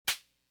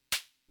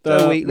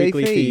The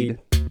Weekly Feed.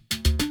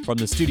 From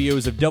the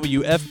studios of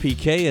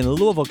WFPK in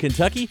Louisville,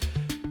 Kentucky,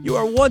 you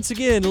are once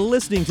again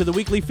listening to the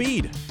Weekly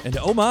Feed. And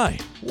oh my,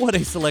 what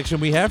a selection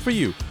we have for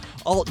you.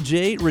 Alt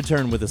J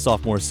returned with a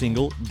sophomore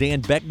single.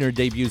 Dan Boekner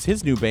debuts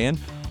his new band.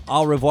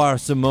 Revoir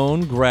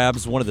Simone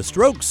grabs one of the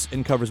Strokes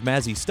and covers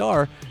Mazzy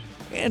Star.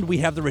 And we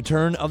have the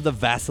return of the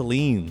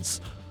Vaselines.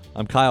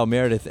 I'm Kyle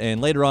Meredith,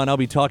 and later on I'll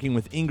be talking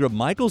with Ingrid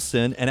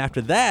Michaelson. And after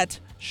that,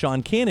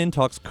 Sean Cannon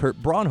talks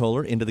Kurt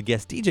Braunohler into the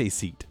guest DJ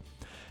seat.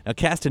 Now,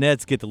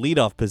 Castanets get the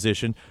leadoff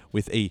position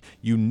with a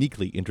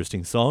uniquely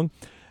interesting song.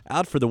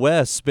 Out for the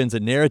West spins a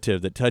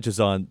narrative that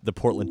touches on the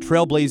Portland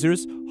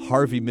Trailblazers,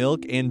 Harvey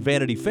Milk, and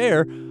Vanity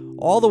Fair,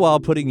 all the while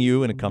putting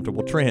you in a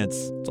comfortable trance.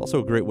 It's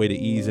also a great way to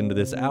ease into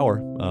this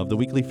hour of the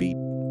Weekly Feed.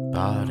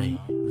 Bought a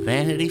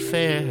Vanity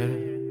Fair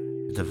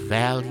at the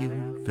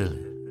Value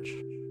Village.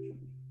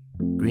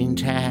 Green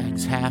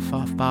tags, half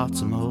off, bought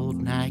some old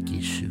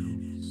Nike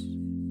shoes.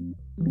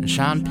 And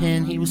Sean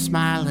Penn, he was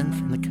smiling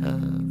from the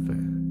cover.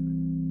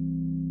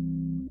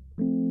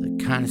 The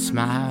kind of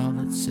smile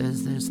that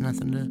says there's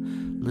nothing to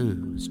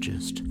lose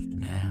just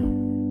now.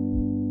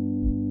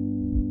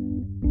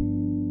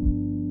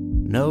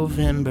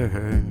 November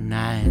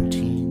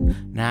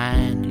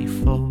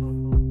 1994.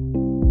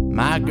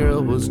 My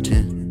girl was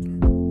 10,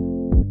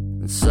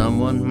 and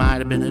someone might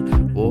have been at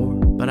war,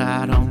 but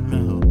I don't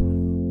know.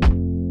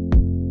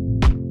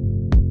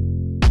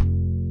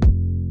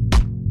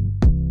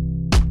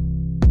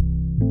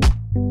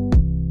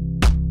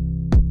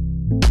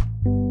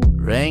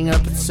 Rang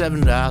up at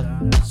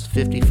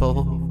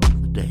 $7.54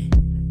 the day.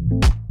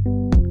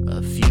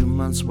 A few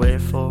months' wear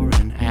for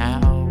an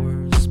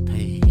hour's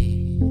pay.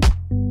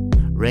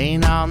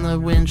 Rain on the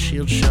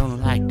windshield shone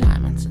like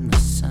diamonds in the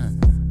sun.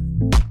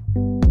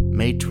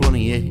 May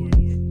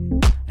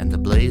 28th, and the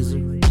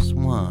Blazers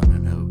won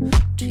an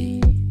OT.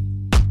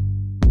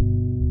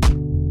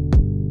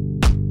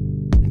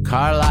 And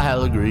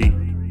Carlisle agreed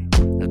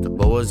that the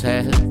boys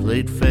had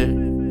played fair,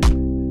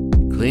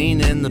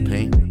 clean in the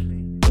paint,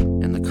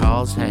 and the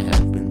calls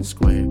had been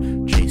square.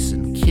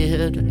 Jason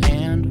Kidd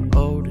and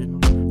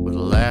Odin were the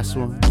last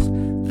ones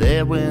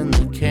there when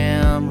the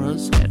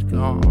cameras had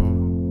gone.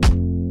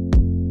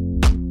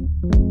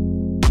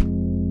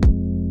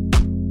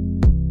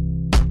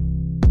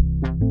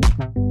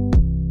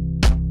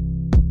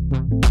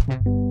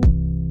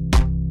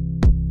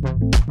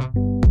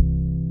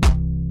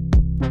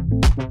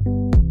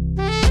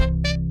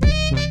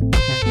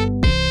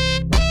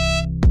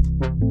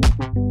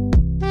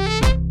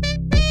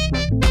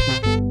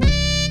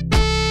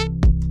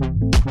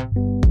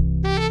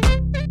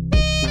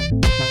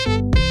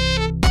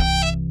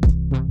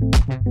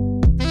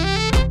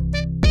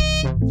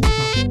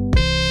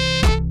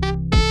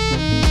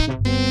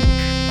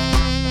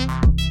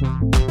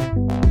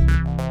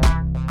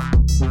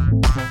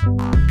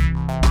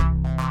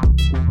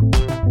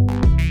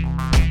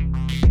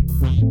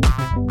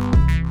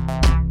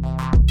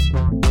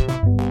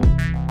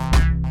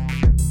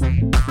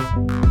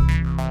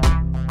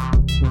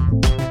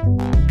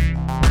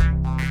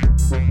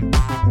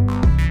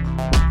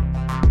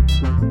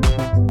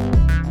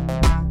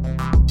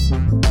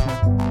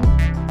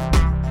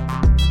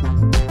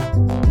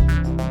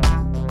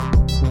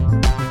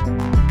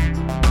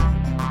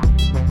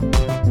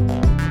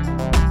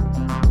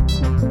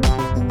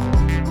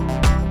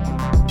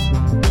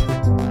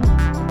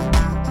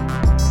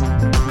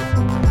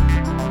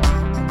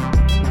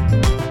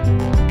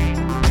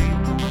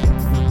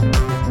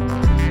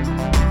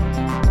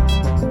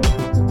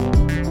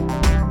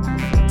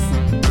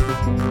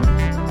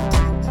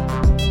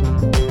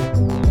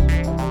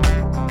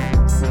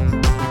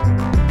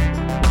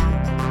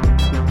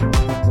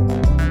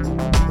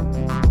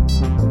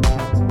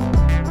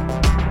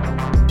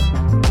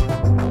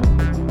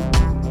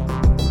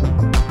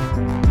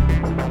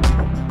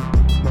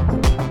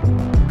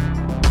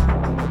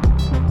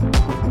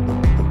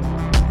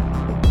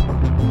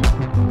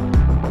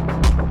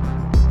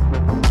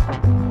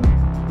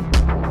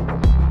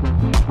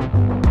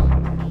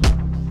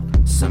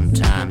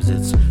 Sometimes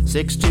it's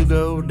 6 to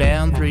go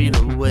down, 3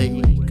 to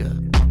wake up.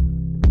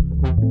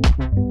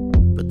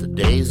 But the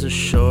days are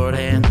short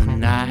and the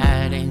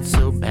night ain't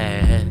so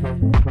bad.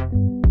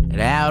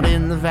 And out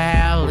in the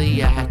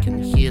valley I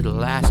can hear the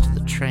last of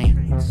the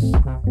trains.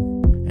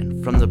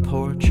 And from the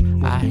porch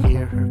I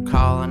hear her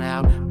calling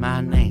out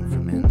my name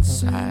from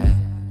inside.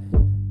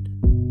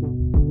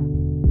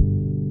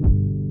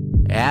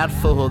 Out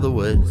for the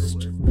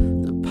West,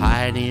 the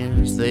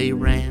pioneers they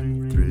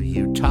ran through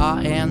Utah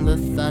and the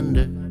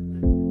thunder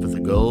for the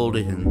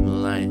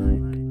golden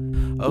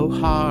land. Oh,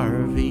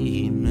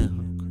 Harvey Milk,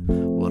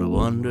 what a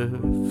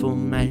wonderful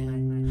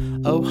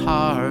man. Oh,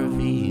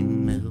 Harvey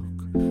Milk,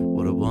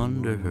 what a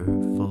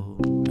wonderful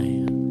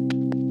man.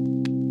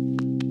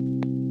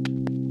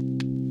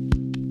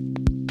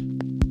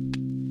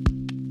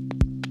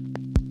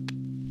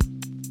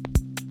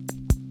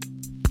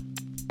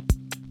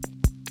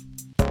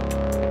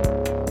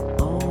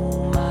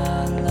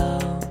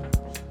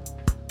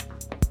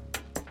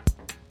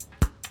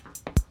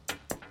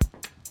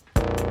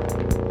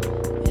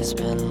 It's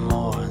been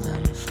more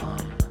than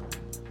fun.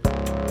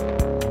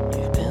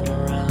 You've been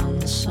around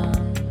the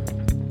sun.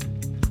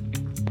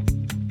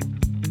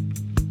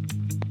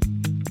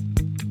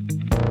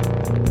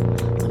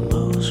 The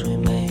moves we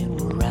made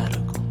were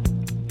radical.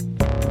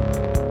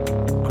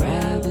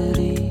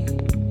 Gravity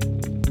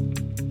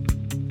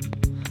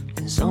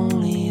is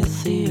only a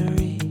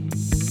theory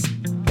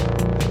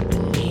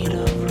in need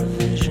of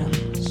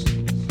revisions.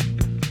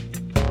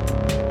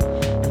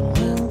 And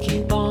we'll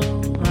keep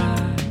on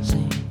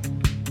rising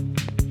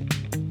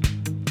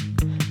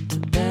to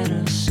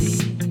better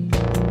see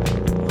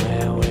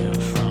where we're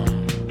from.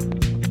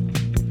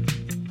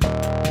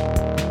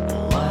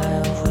 And why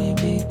have we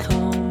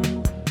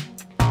become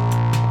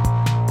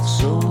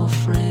so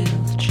afraid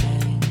of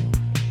change?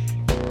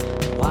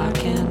 Why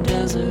can't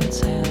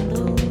deserts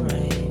handle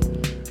rain?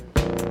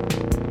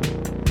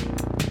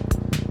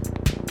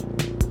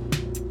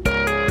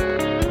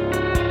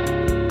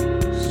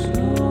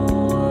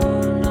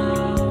 Slower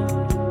now,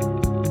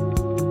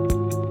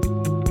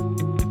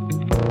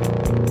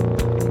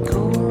 we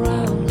go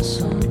around the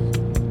sun.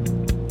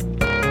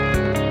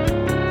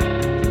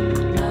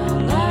 Now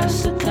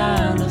life's a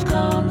kind of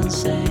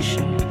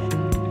condensation,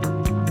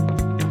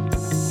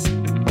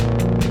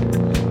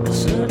 a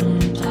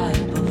certain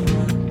type of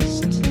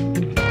rust,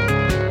 with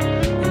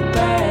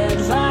bad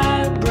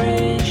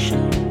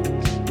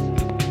vibrations.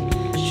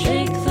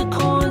 Shake the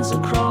coins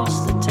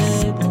across the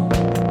table.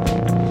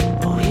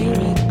 Oh, here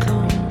it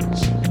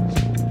comes.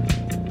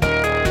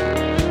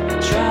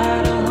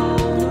 Try to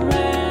hold the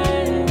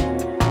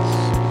reins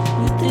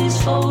with these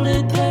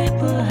folded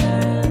paper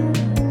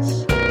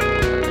hands.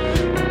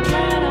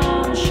 Plan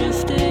on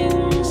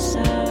shifting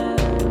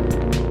sands.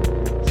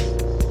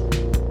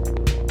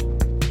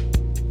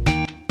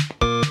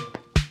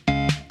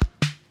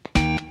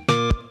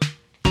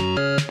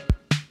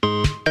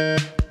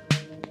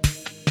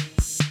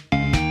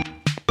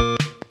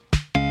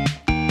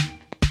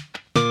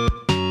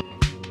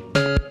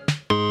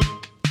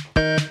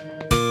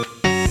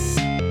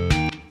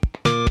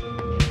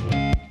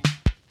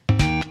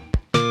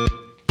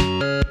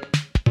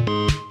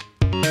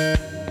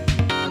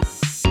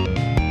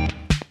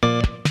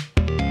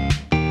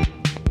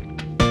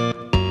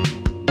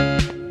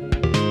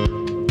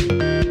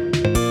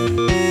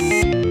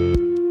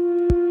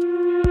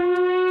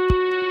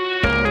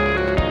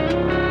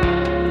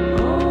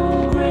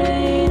 Oh,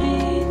 great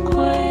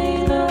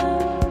equator,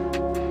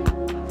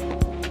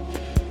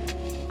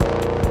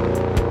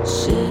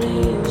 city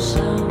of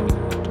sound.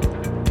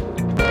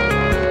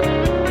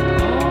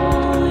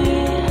 All we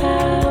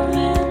have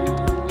in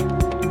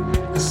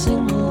a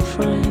single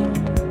frame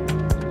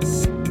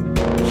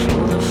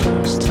for the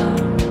first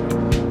time.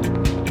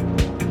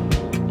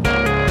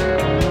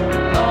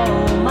 Oh,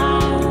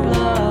 my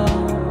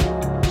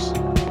loves,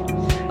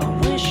 I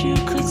wish you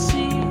could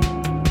see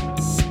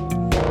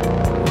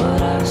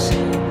what I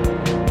see.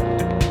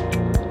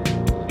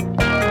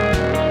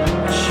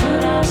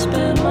 Should I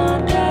spend my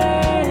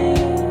days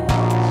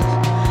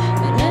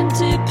in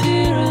empty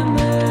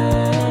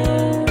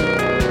pyramids?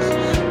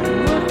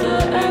 What the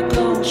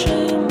echo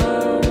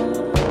chamber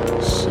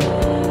says.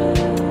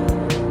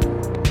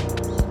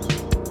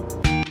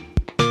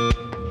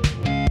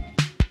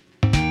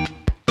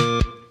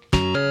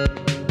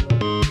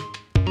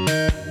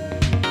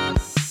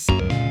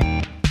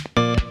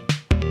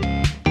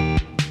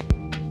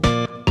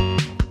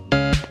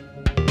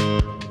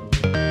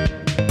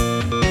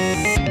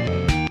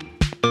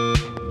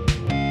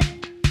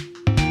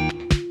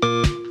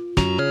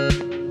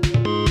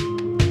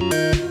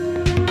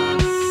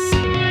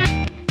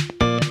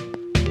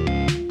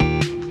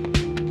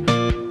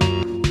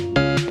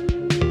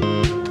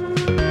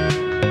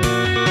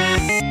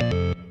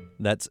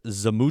 That's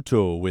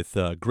Zamuto with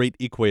Great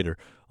Equator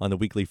on the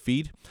weekly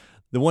feed.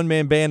 The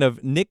one-man band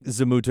of Nick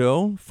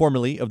Zamuto,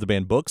 formerly of the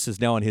band Books, is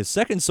now on his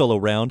second solo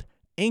round,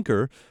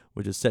 Anchor,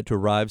 which is set to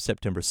arrive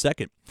September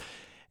 2nd.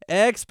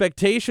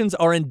 Expectations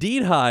are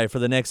indeed high for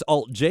the next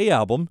Alt-J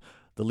album.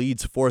 The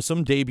Leeds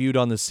foursome debuted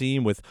on the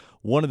scene with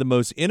one of the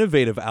most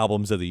innovative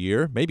albums of the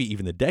year, maybe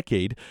even the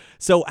decade.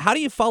 So how do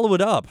you follow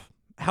it up?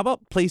 How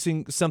about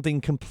placing something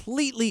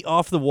completely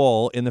off the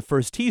wall in the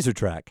first teaser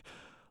track,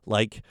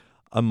 like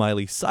a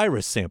Miley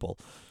Cyrus sample?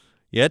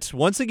 Yet,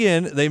 once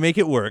again, they make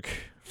it work.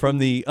 From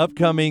the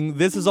upcoming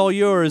This Is All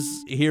Yours,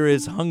 here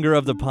is Hunger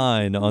of the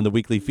Pine on the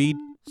weekly feed.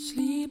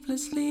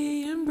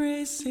 Sleeplessly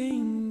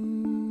embracing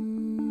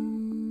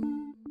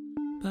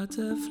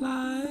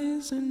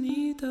butterflies and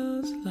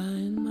needles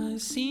line my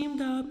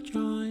seamed up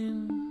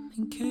joint,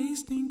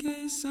 encased in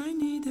case I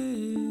need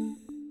it.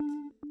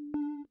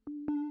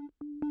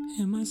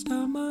 In my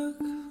stomach,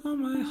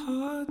 on my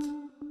heart,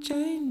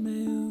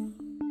 chainmail,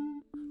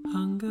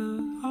 hunger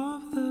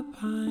of the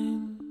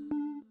pine,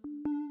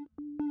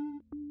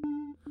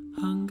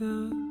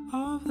 hunger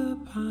of the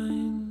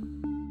pine.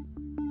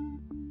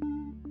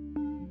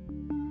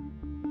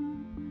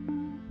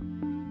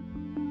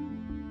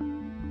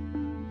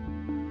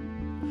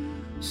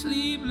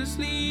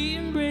 Sleeplessly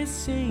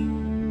embracing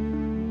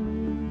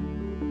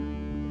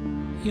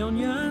You're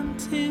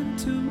yearning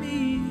to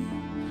me,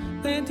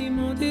 plenty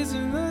more days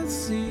in the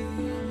sea,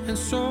 and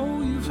so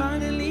you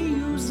finally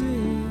use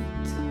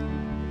it.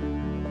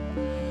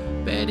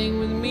 Bedding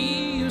with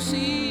me, you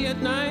see,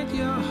 at night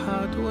your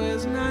heart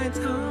wears night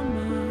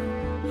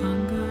armor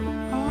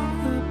under all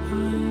the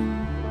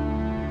pine.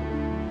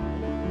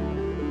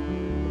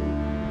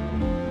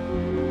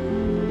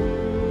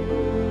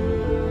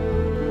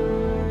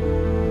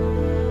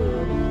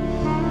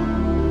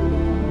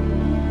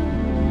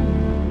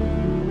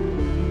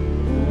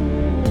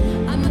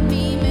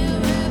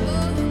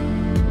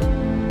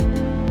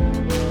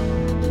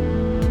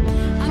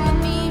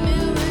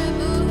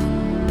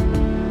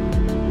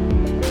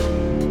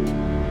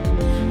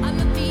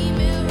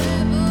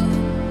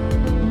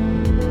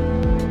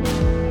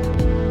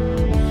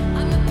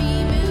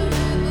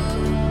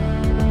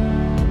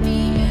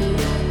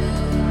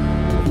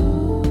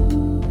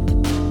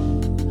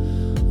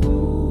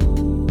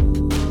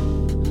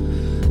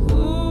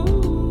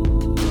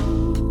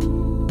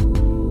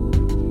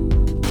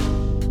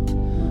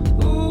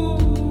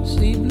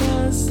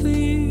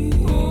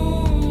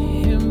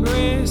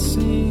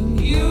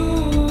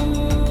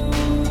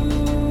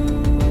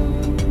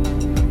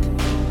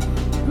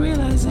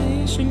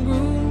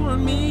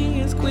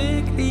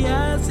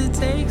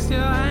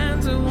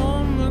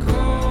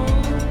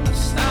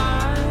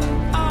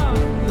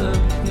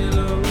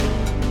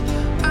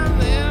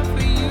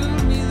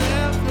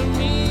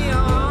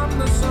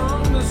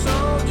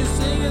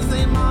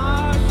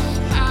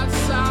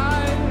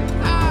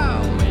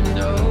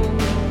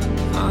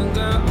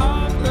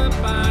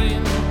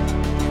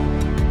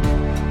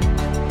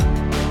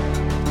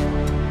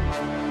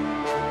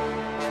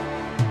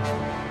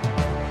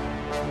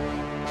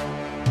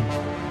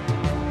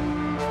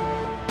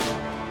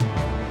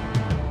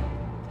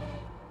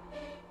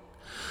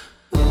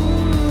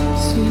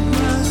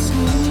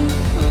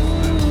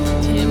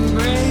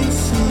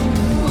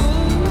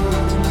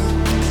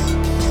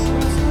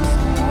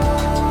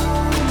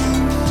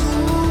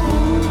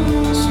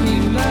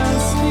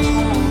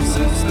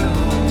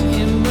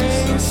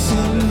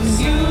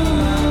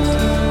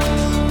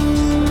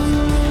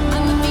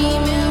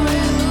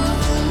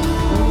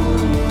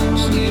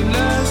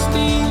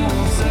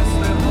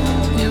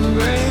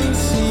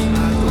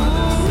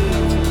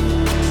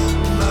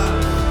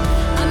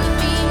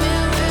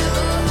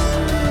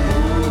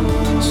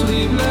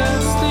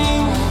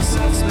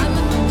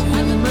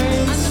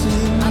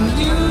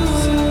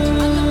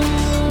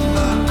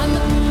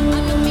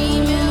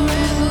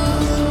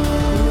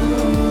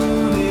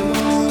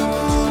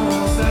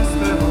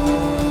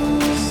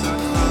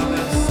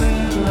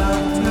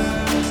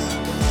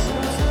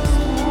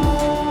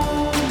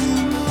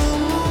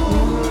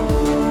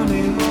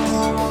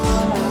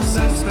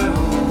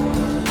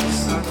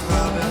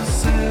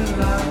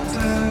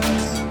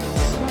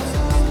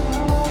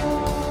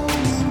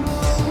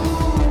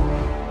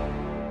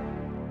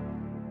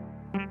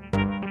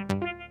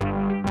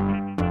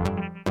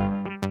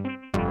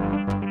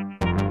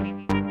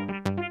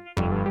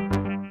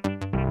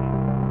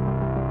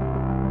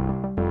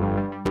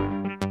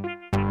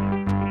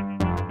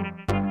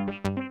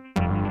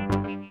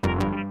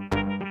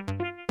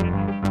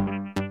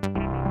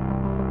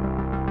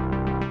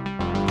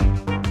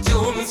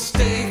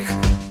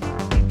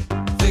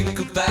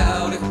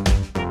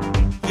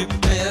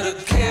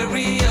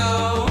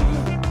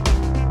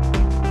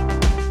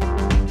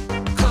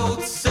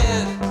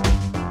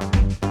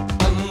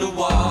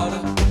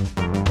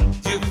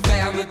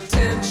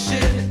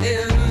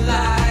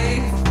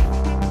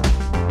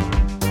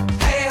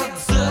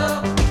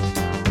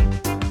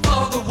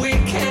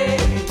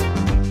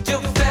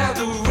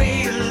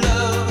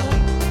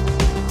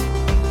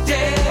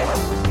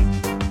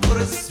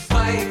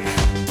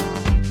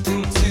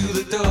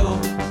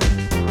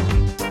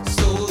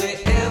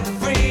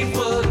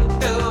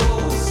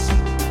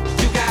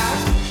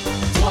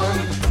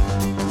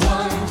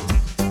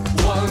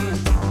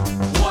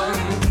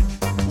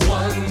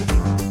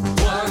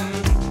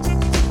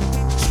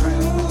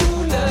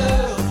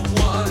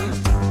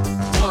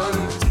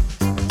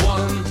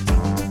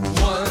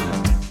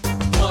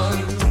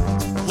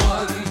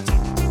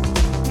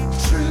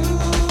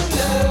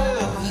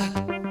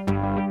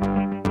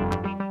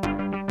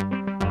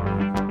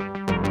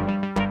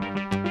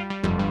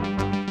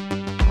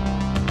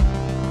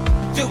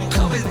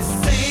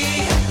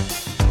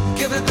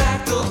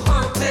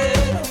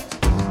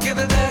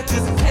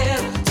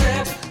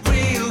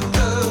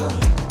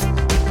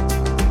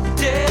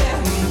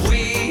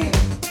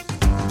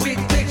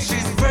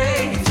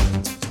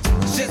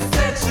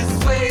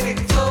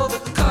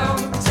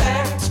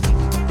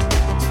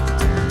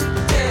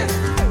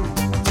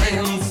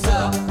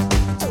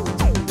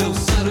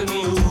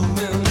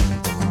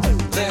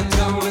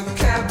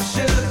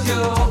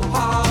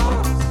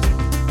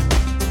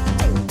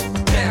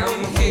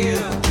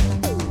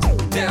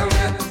 Down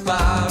at the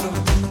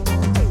bottom.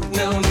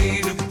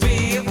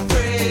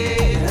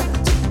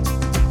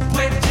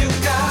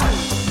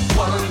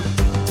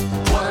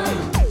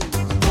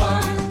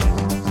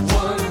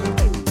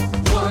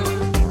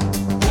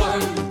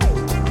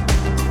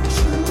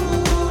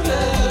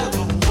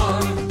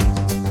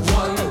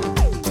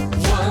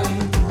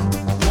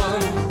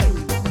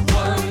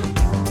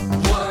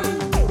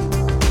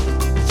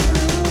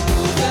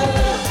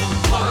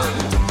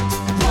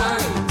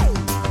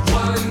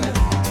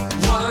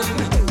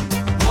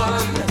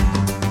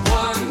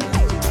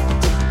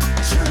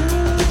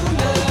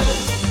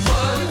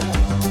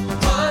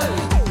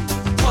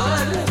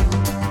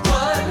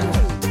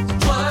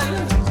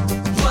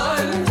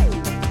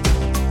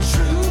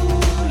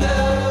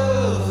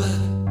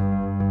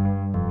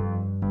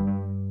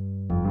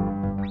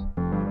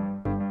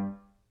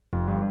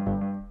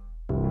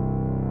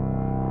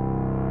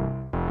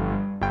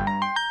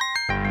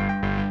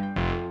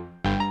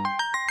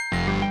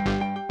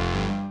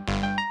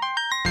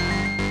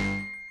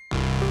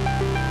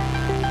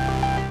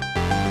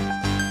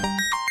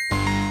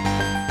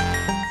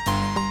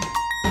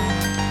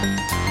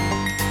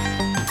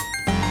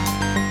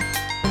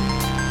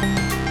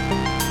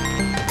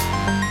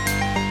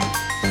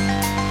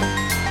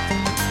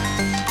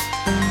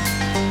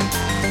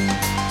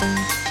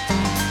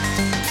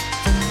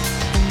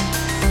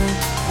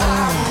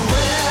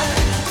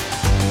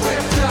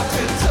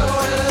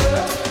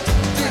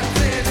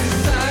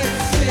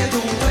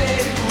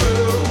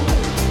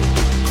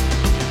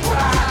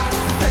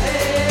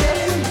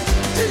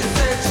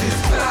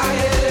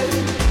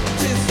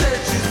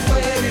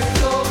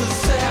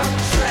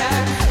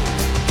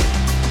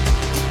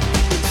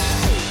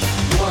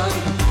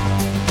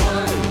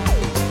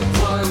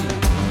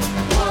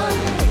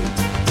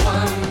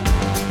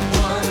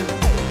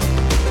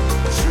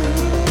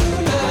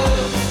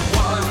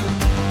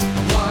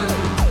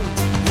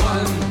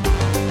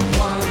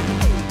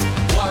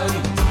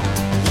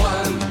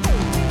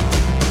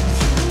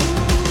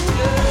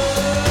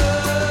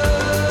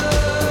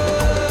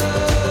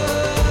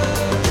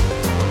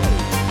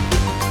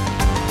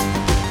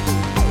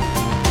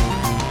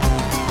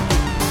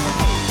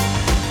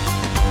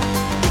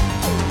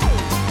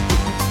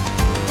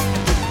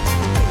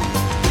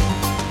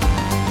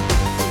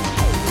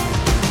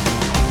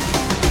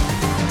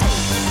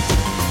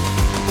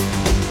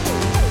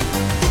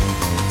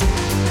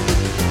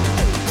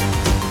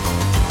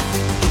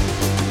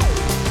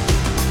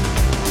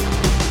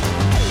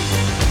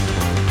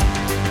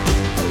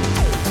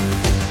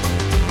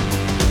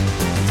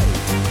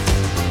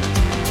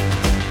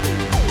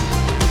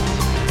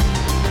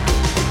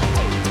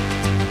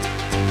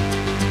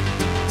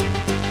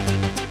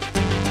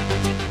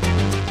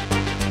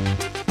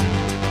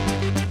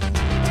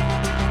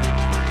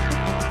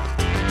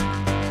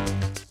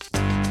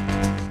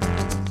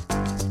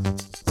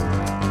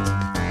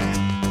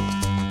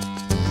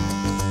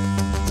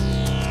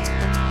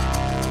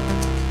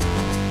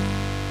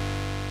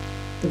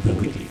 the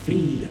weekly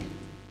feed.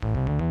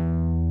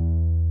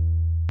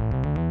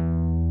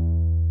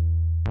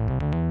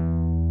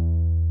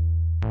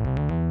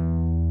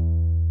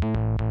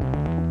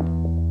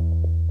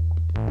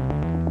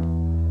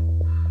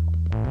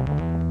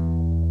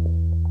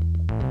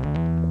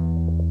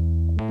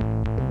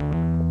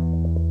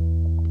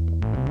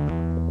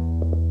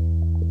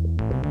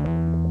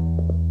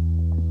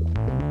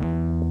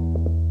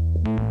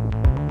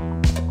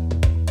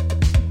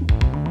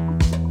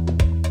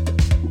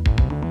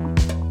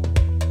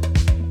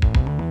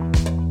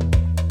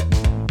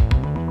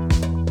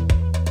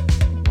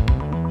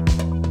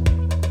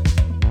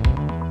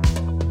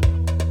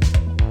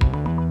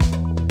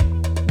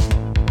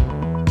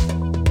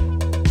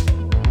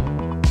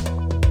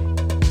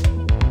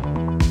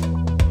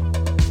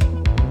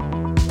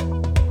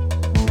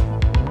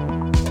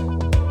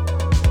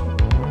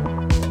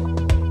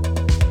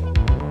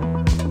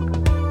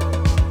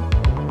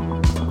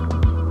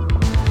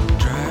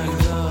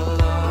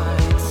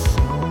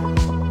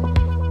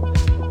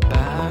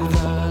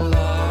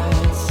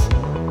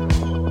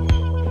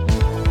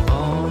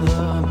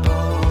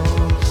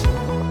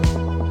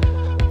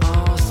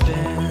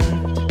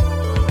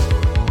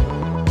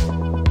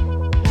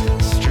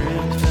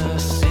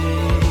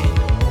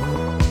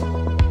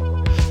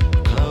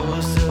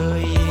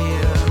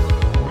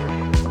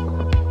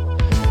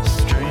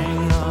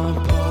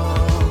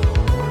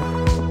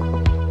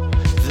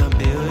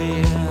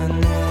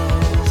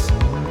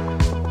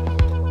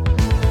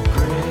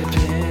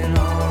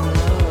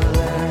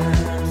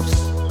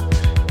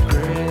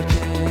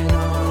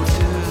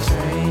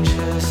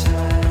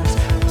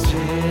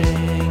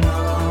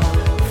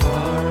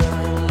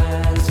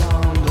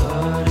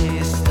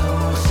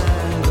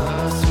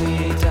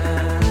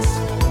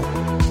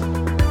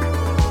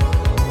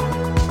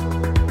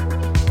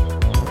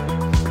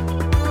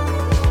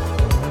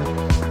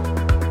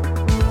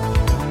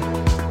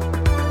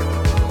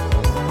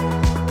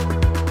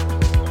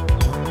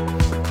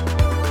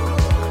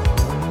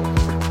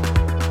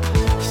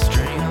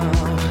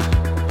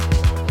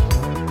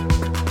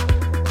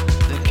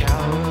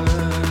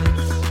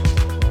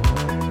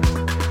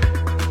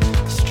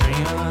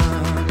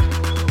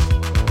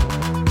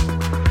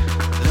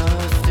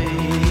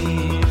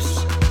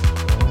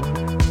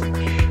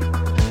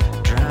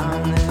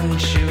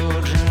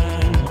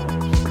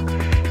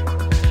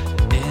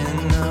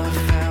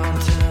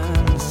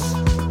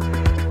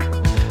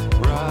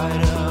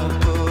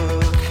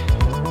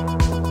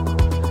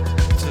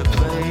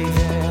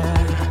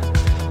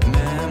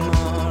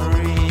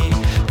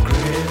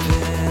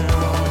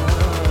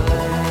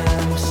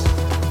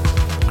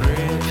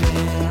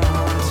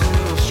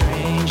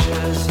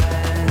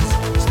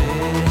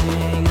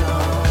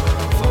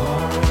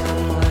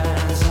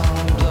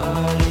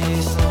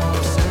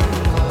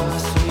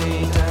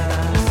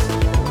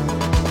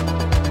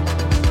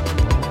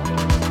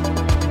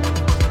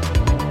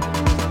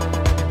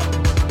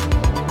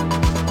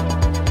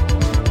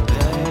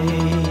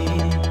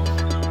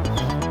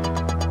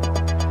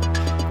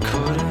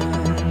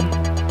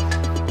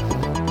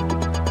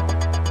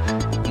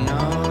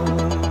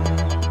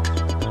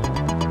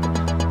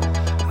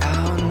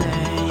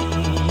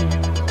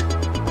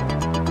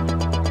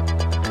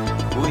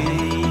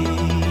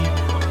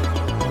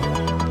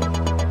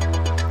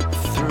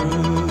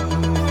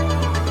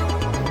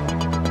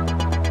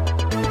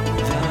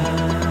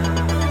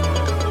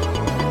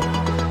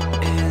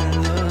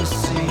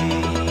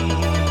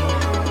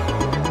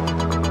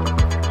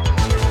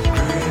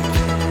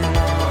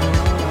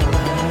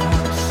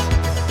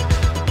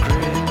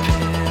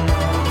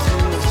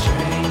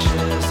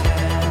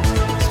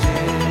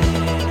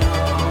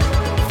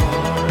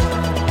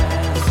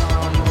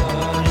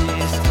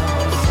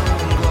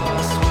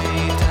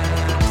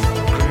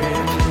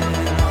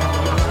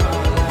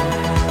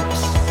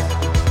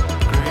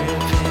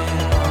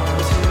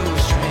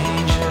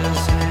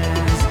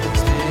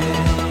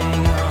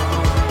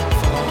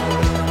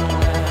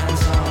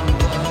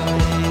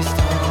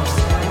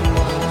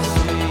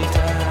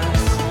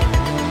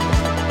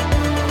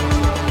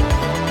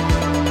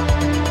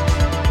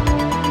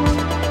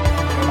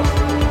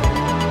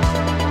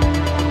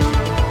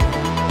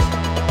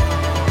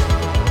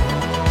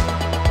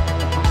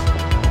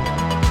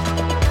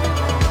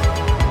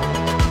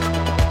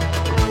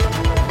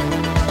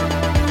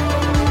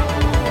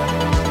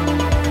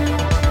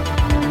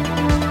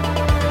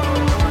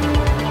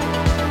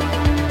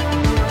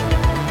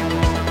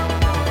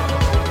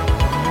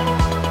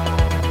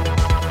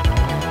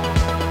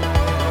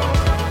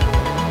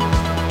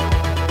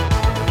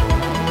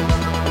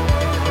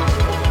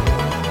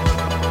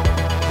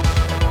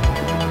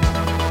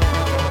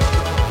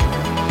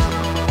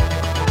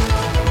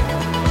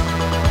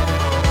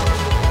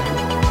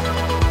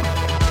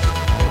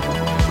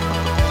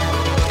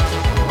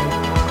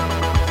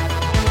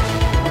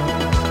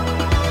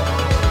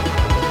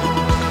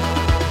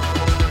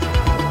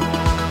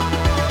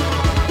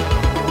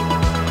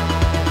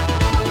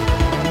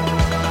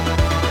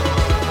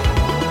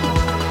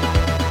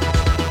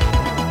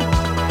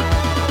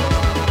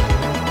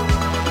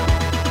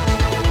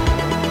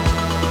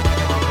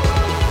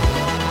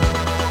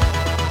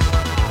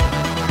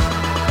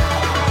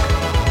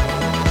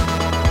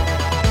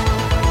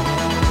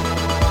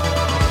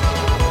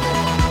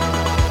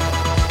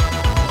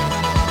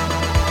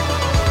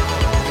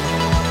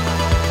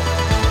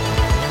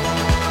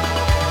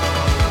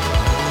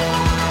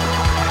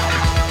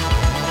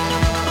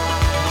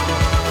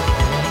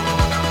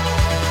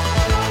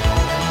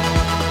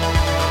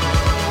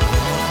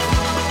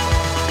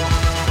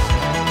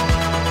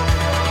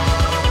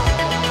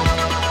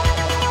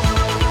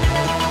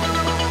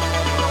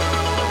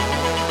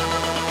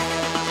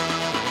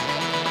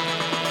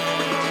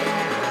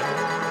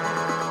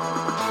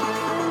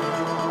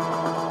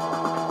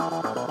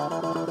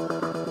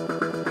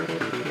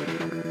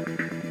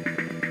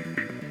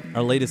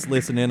 Our latest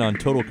listen in on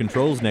Total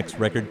Control's next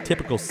record,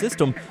 Typical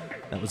System.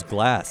 That was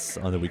Glass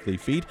on the weekly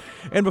feed.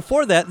 And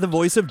before that, the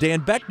voice of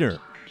Dan Boekner,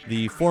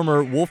 the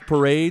former Wolf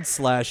Parade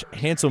 /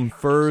 Handsome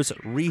Furs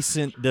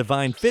recent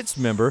Divine Fits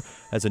member,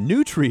 has a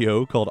new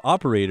trio called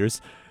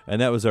Operators,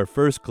 and that was our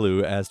first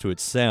clue as to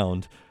its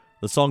sound.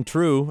 The song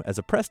True, as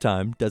a press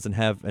time, doesn't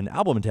have an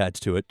album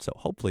attached to it, so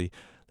hopefully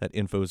that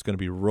info is going to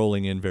be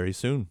rolling in very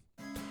soon.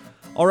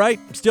 All right,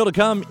 still to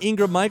come,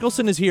 Ingrid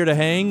Michaelson is here to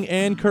hang,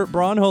 and Kurt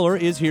Braunohler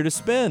is here to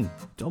spin.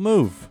 Don't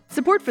move.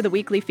 Support for the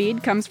weekly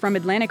feed comes from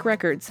Atlantic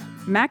Records.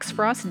 Max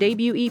Frost's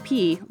debut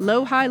EP,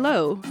 Low High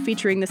Low,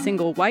 featuring the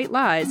single White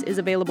Lies, is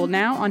available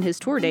now on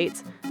his tour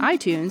dates,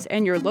 iTunes,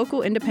 and your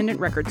local independent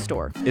record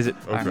store. Is it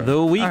Okay.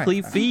 the weekly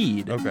All right.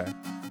 feed? Okay.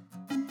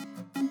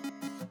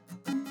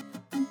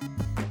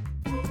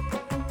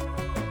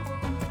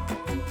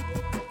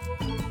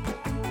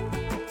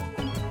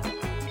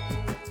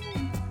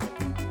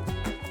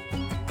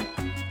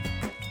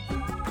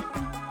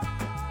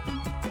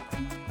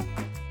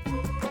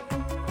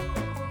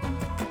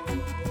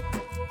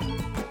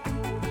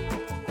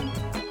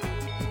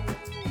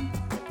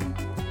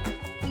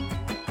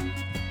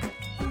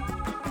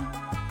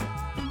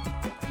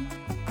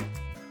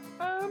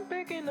 I'm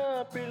picking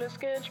up really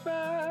sketch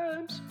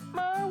vibes.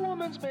 My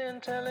woman's been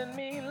telling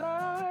me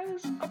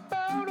lies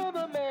about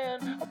other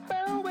men,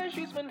 about where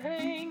she's been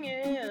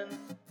hanging.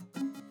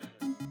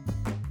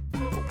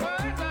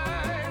 White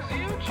lies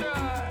you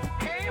try,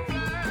 can't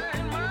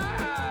blind my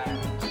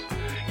eyes.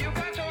 You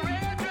got your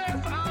red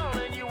dress on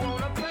and you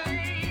wanna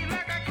play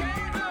like I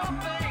can't know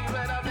things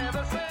that I've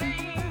never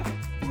seen.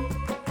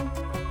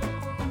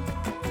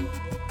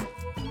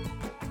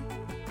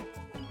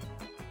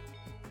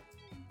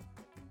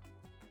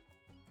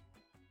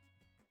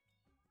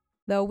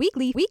 The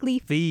weekly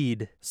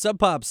Feed. Sub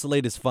Pop's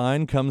latest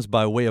find comes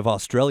by way of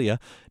Australia.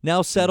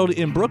 Now settled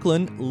in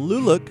Brooklyn,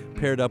 Luluk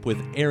paired up with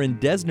Aaron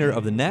Desner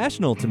of The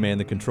National to man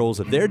the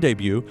controls of their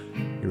debut.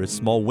 Here is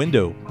Small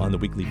Window on the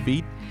weekly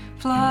feed.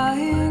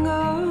 Flying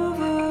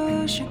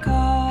over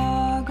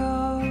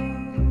Chicago,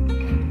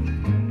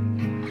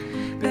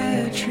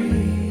 bare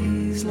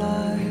trees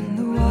line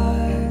the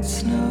white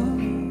snow.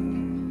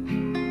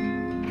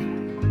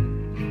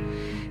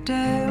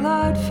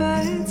 Daylight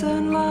fades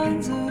and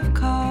lines of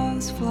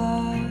cars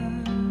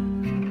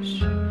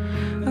flash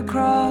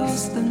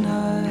across the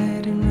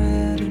night in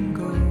red and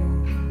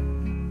gold.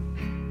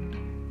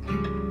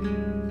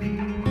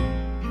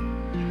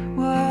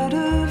 What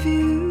a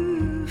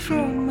view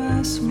from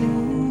my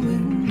small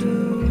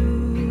window.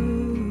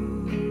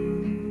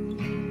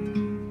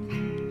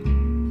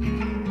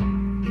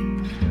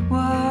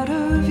 What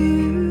a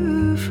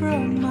view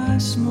from my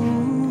small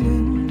window.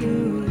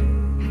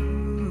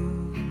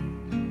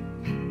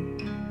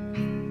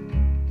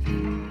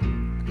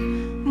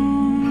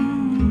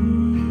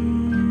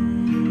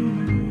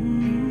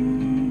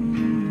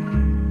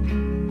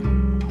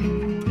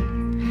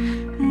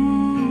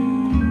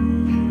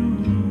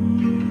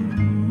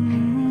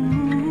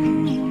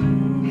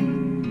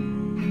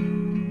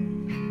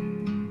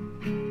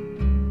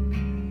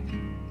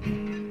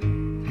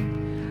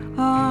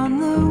 On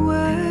the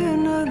way,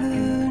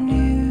 another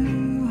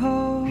new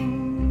home.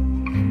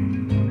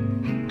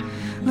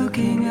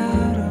 Looking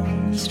out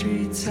on the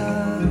streets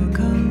I've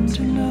come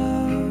to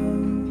know,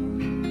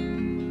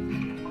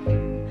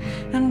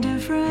 and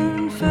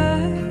different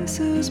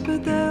faces,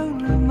 but they'll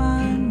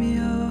remind me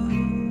of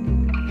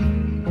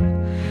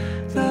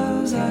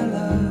those I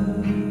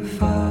love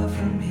far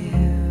from here.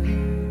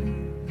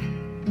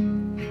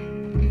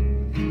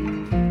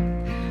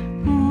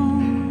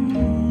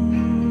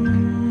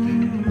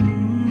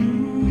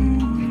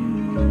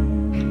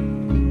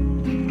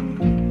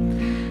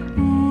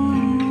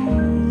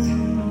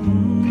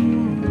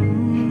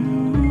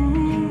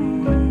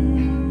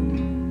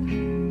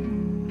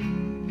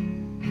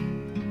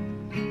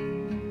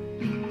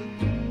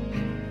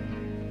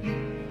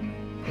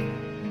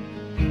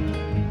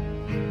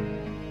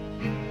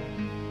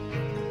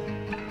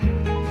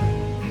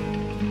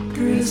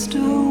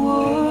 Crystal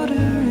water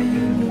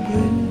in a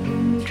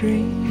blue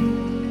dream,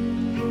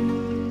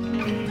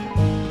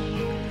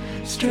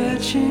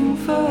 stretching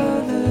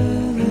further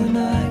than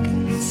I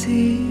can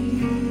see.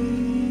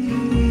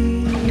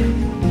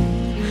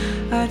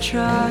 I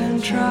try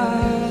and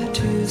try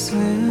to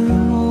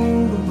swim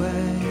all the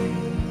way,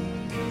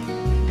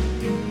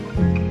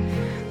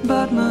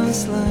 but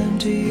must learn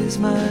to use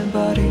my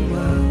body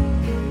well.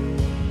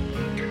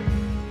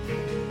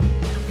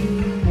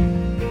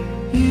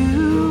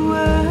 You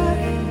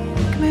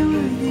wake me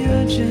with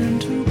your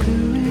gentle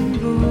cooing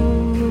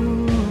voice.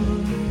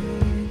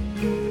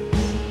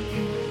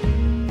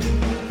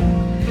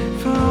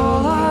 For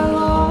all I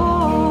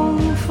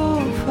long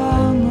for,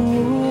 far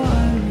more I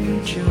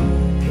rejoice.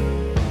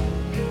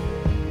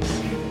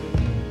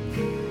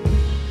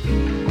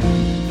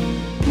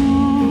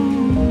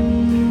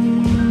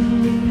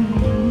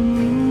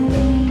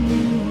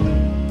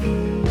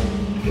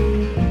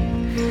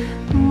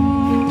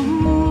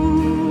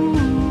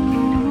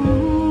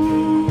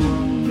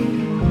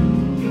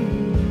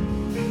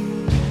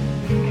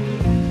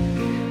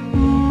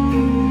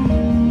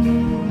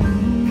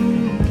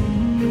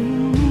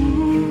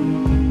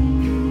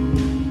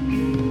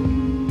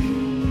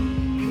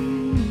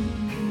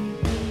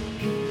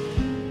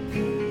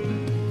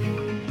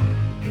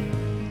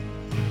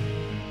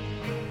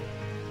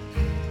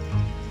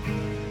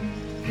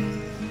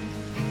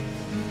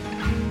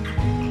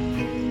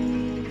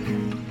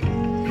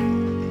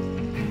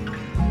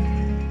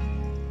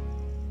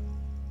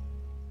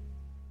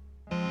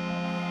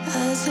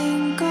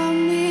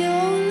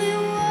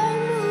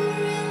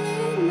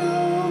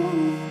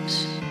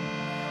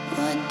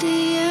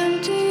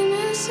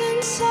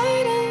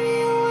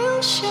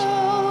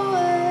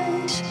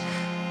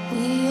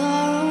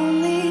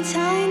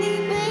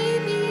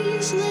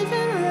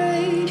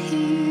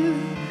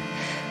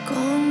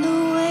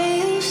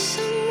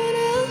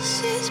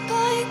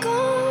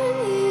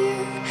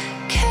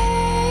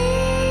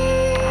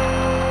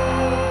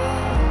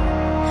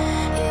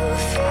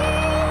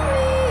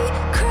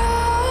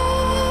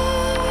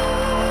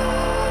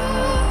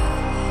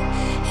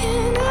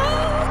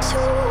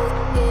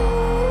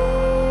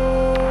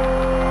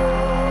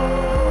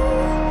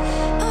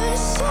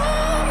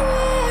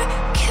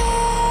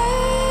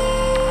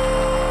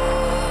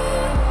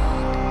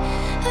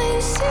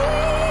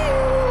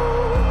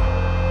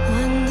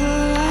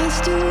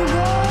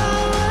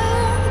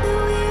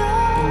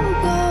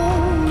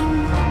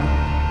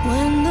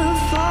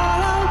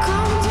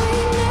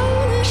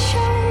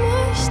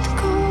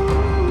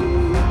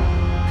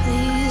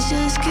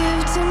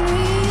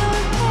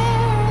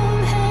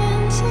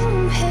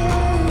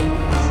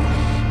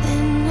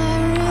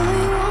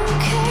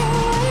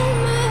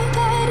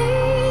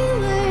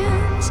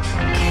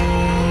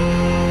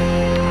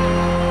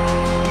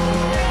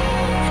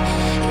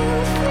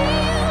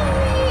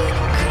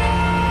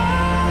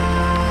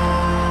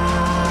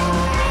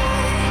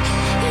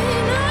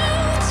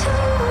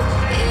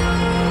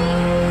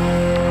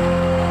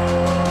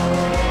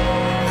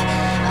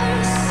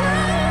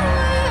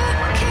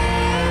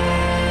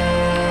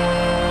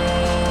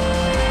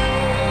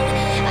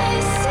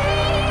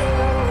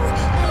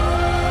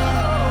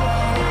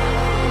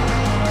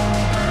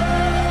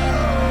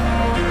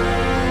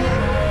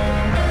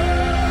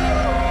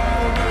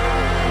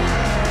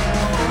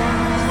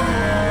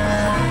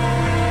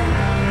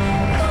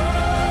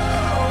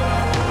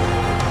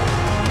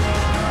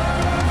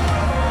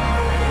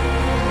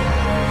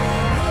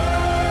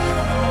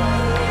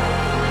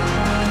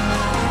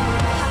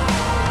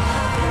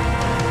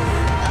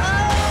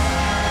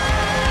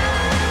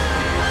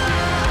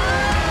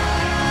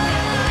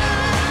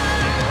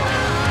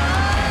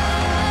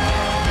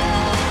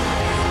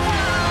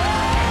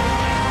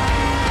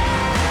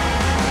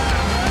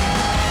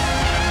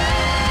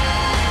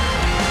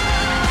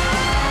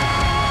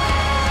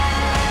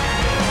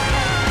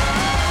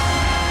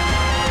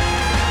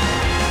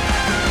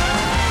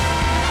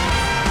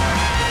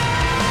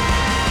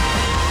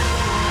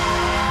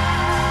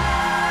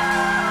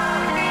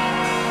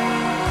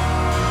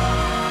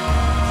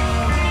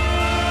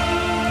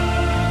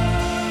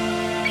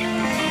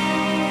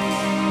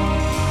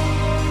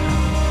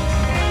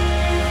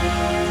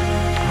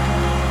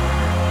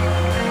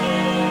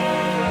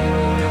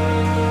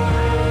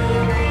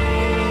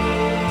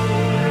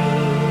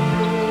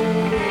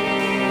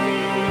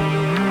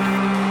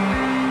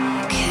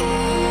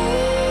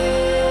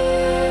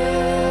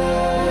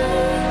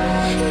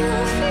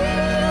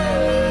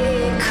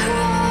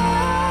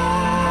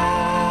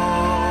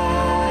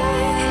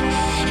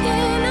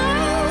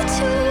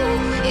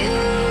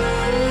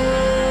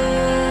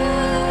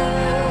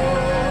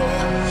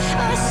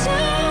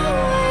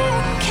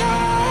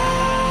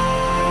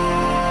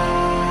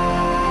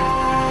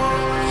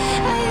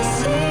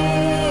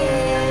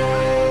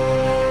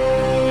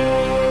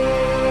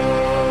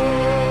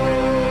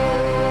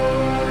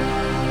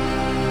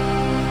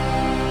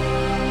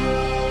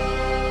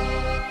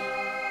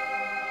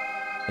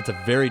 That's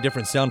a very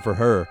different sound for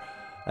her.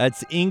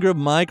 That's Ingrid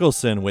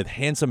Michaelson with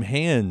Handsome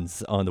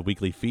Hands on the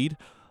weekly feed.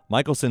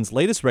 Michelson's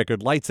latest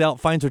record, Lights Out,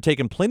 finds her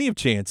taking plenty of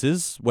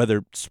chances,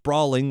 whether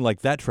sprawling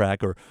like that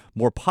track or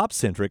more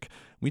pop-centric.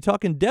 We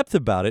talk in depth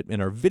about it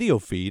in our video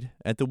feed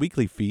at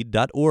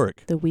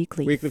theweeklyfeed.org. The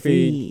weekly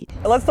feed.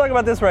 Let's talk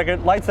about this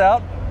record, Lights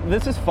Out.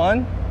 This is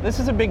fun. This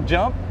is a big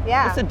jump.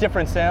 Yeah. It's a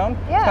different sound.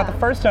 Yeah. It's not the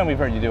first time we've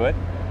heard you do it.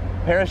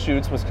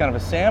 Parachutes was kind of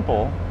a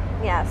sample,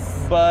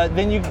 Yes. but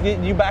then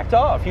you backed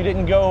off. You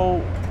didn't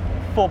go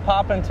full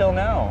pop until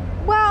now.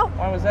 Well,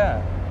 Why was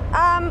that?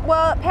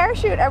 well,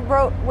 Parachute I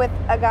wrote with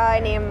a guy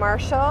named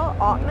Marshall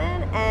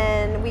Altman,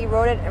 and we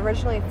wrote it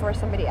originally for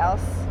somebody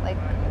else. Like,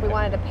 we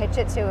wanted to pitch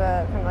it to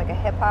a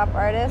hip hop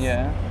artist.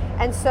 Yeah.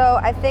 And so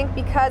I think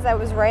because I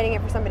was writing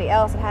it for somebody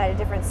else, it had a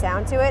different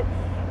sound to it.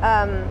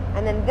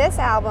 And then this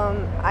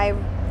album, I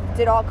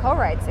did all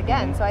co-writes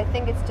again. Mm-hmm. So I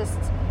think it's just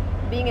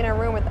being in a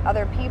room with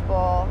other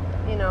people,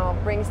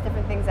 brings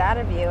different things out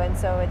of you, and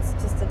so it's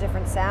just a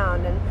different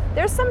sound. And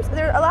there's a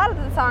lot of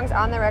the songs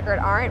on the record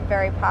aren't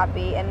very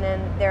poppy, and then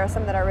there are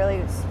some that are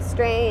really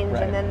strange,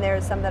 Right. and then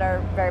there's some that are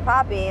very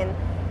poppy. And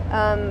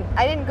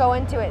I didn't go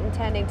into it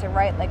intending to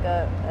write like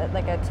a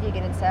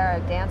Tegan and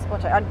Sarah dance,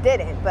 which I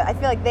didn't, but I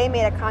feel like they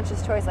made a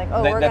conscious choice, like,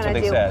 oh, we're That's gonna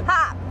what they do said.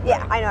 pop.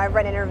 Yeah, Right. I know. I've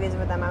read interviews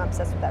with them. I'm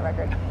obsessed with that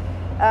record.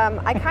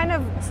 I kind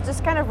of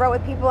just wrote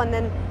with people, and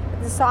then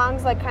the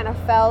songs kind of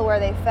fell where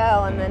they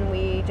fell, and then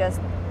we just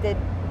did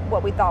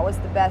what we thought was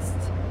the best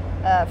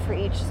for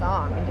each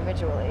song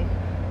individually.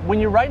 When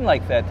you're writing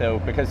like that, though,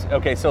 because,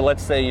 okay, so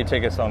let's say you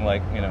take a song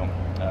like,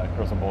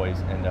 Girls and Boys,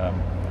 and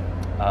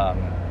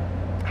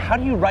how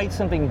do you write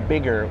something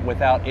bigger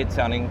without it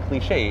sounding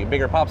cliche,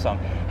 bigger pop song?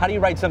 How do you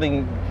write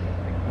something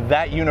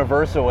that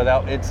universal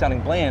without it sounding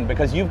bland?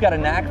 Because you've got a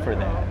knack for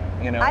that,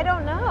 I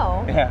don't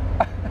know. Yeah.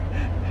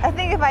 I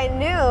think if I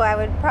knew, I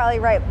would probably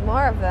write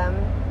more of them.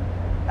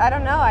 I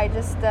don't know. I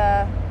just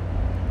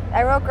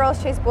I wrote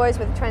Girls Chase Boys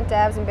with Trent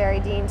Dabbs and Barry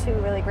Dean, two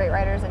really great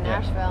writers in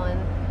Nashville,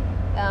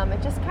 and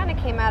it just kind of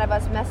came out of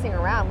us messing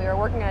around. We were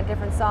working on a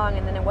different song,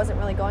 and then it wasn't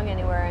really going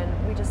anywhere,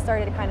 and we just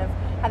started kind of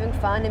having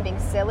fun and being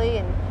silly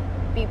and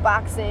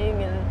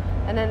beatboxing,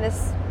 and then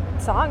this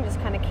song just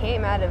kind of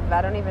came out of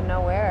I don't even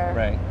know where.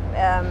 Right.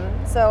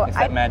 So It's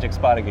that magic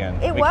spot again.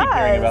 It we keep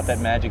hearing was. about that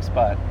magic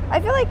spot. I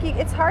feel like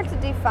it's hard to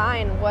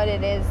define what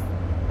it is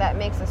that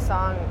makes a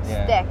song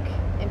stick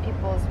in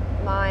people's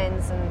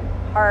minds and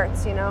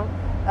hearts,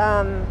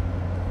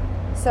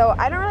 So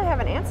I don't really have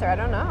an answer. I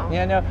don't know.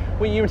 Yeah, no.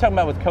 Well, you were talking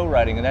about with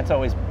co-writing, and that's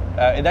always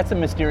that's a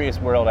mysterious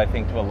world, I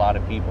think, to a lot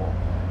of people.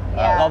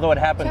 Yeah. Although it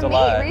happens to a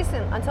lot.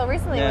 Until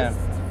recently, Yeah. it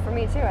was for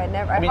me too. I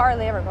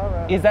hardly ever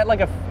co-wrote. Is that like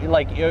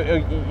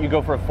you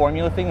go for a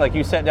formula thing? Like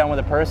you sat down with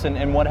a person,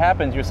 and what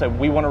happens? You say,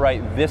 we want to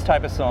write this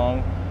type of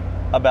song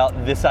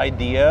about this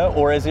idea,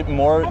 or is it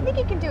more? I think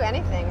you can do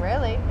anything,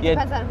 really. It Yeah.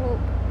 depends on who.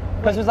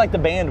 Because there's like the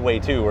band way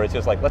too, where it's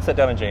just like, let's sit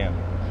down and jam.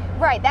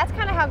 Right, that's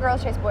kind of how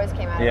Girls Chase Boys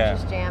came out. Yeah. It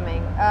was just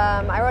jamming.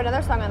 I wrote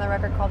another song on the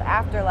record called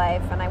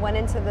Afterlife, and I went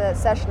into the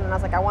session and I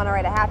was like, I want to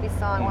write a happy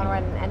song, I want to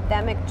write an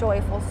anthemic,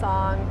 joyful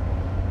song,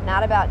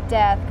 not about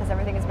death, because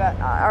everything is about,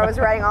 I was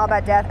writing all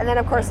about death. And then,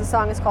 of course, the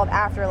song is called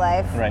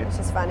Afterlife, Right. which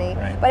is funny.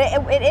 Right. But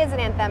it is an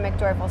anthemic,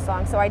 joyful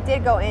song, so I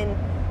did go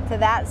into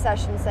that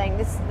session saying,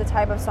 this is the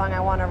type of song I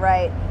want to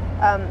write.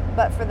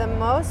 But for the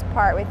most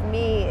part, with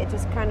me, it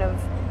just kind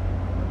of,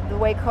 the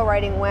way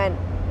co-writing went,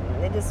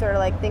 it just sort of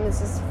like things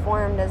just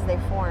formed as they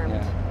formed.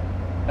 Yeah.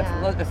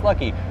 That's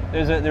lucky.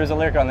 There's a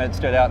lyric on that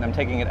stood out, and I'm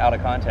taking it out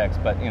of context,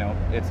 but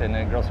it's in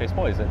Girls Chase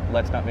Boys that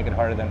let's not make it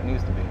harder than it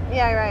needs to be.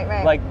 Yeah,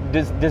 right. Like,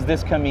 does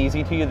this come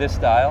easy to you, this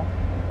style?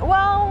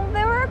 Well,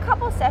 there were a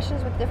couple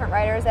sessions with different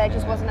writers that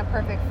just wasn't a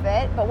perfect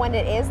fit, but when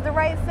it is the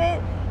right fit,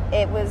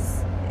 it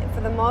was, for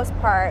the most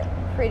part,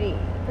 pretty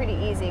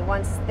easy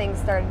once things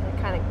started to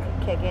kind of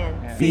kick in.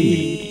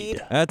 Feed.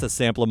 That's a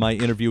sample of my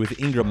interview with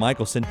Ingrid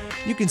Michaelson.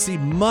 You can see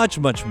much,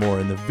 much more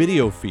in the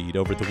video feed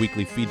over at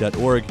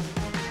theweeklyfeed.org.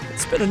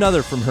 It's been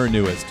another from her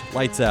newest,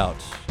 Lights Out.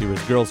 Here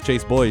is Girls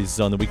Chase Boys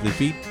on the Weekly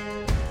Feed.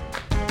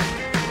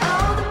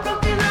 All the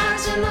broken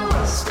hearts in the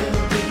world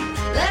still beat.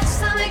 Let's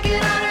not make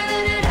it harder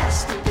than it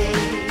has to be.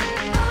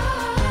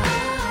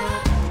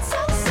 It's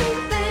all the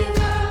same thing,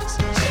 girls.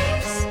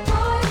 Chase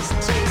boys,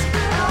 chase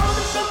girls. All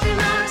the broken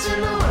hearts in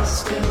the world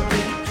still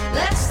beat.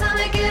 Let's not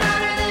make it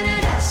harder than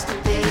it has to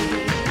be.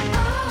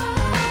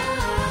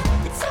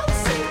 It's all the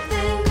same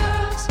thing,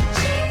 girls.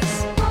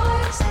 Chase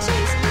boys,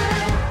 chase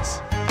girls.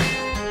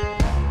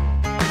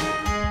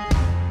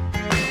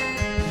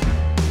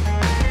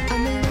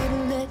 I'm a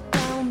little let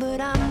down, but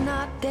I'm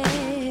not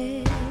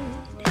dead.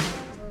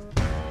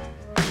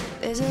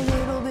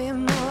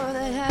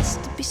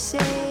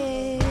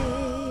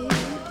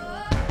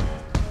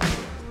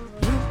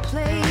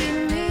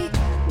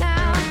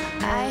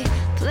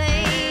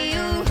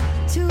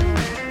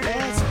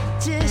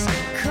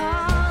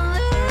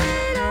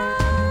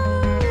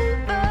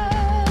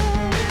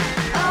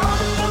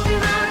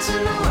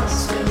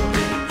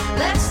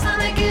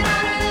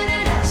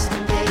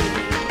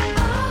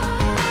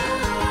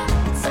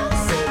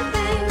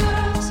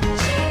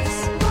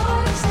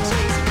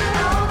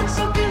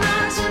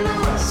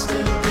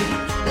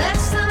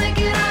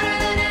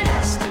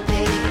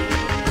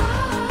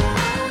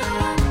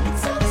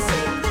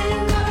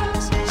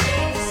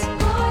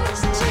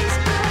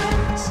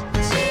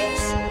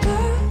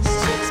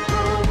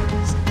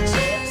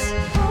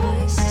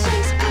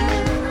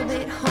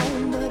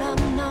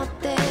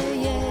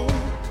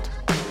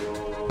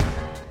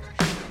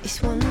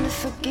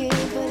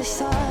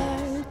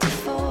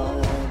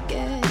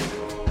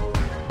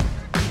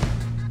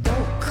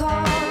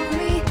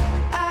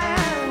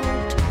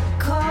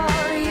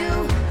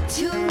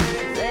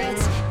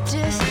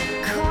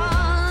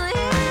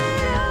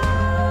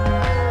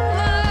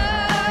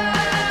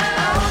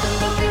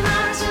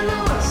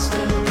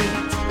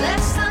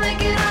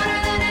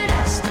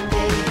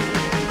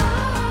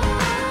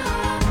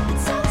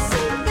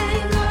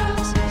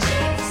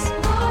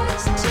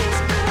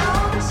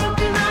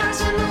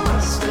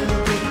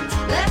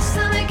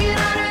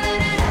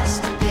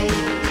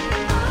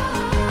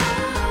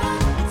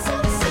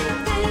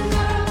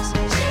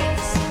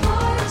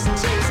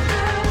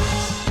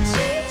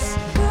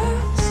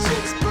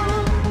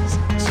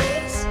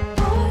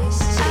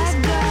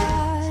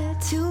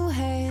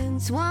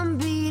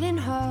 beating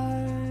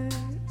hard,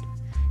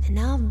 and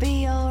I'll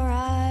be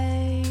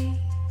alright.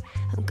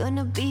 I'm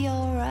gonna be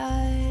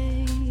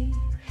alright.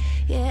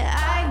 Yeah,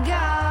 I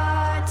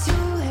got two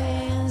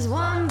hands,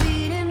 one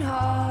beating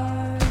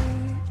hard,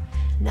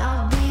 and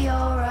I'll be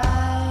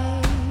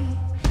alright.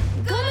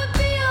 I'm gonna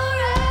be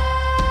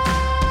alright.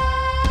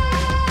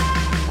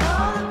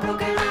 All the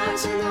broken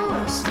hearts and the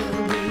worst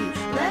still bleed.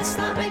 Let's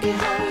not make it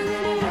harder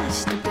than it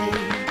has to be.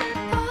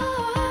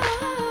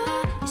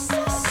 It's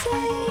the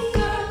same.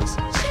 Girls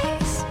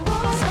chase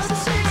boys.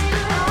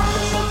 All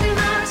the broken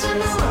hearts and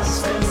the worst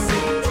still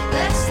bleed.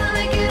 Let's not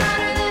make it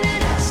harder than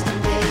it has to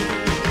be.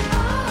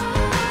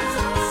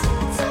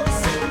 It's all the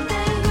same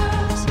thing.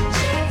 Girls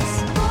chase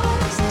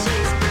boys.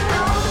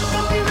 All the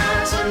broken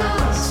hearts and the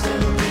worst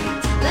still bleed.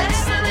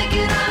 Let's not make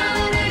it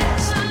harder than it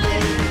has to be.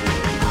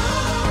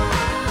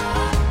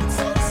 It's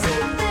all the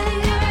same thing.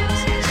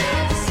 Girls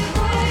chase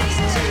boys.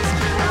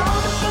 All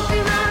the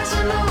broken hearts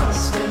and the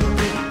worst still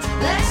bleed.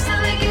 Let's not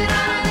make it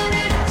harder than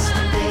it has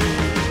to be.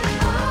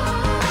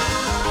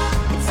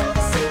 It's all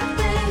the same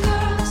thing.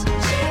 Girls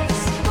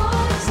chase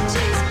boys.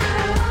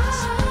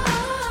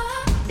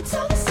 It's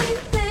all the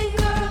same thing.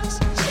 Girls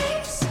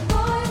chase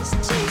boys.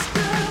 Chase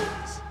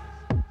girls.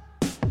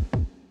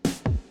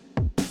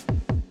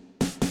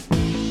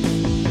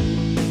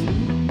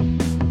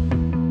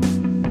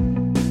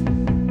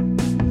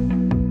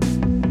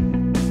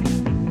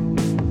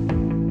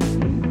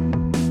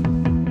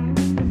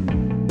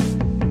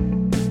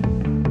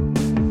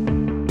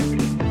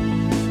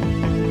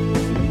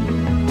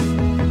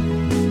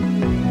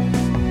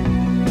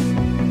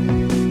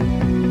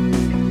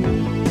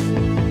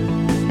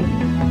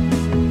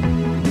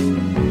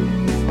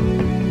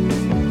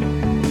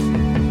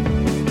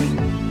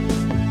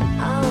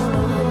 I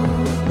wanna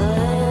hold the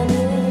hand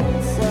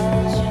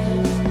inside you.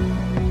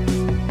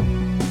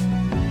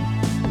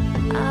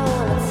 I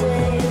wanna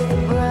take the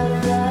breath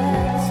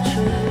that's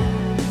true.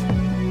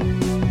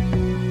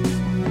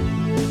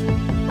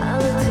 I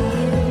look to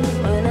you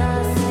when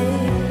I see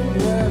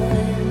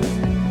nothing.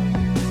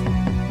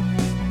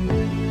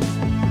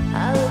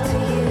 I look to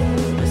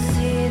you to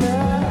see the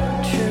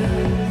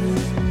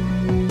truth.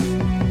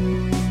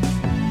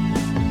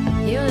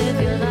 You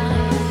live your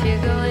life, you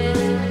go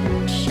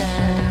in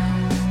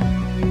shadow.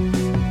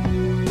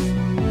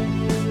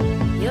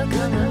 You'll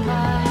come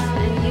apart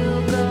and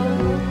you'll go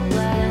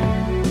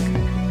black.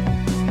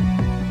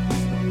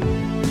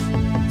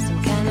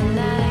 Some kind of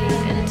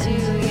night into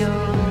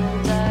your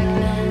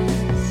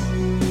darkness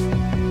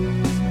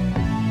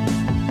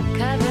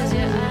covers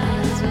your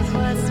eyes with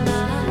what's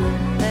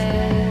not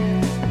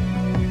there.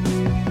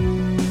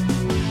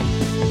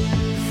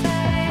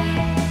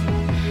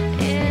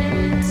 Fade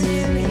into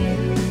you.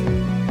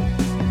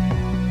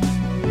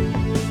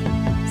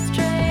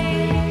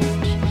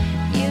 Strange,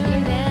 you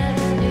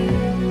never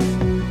knew.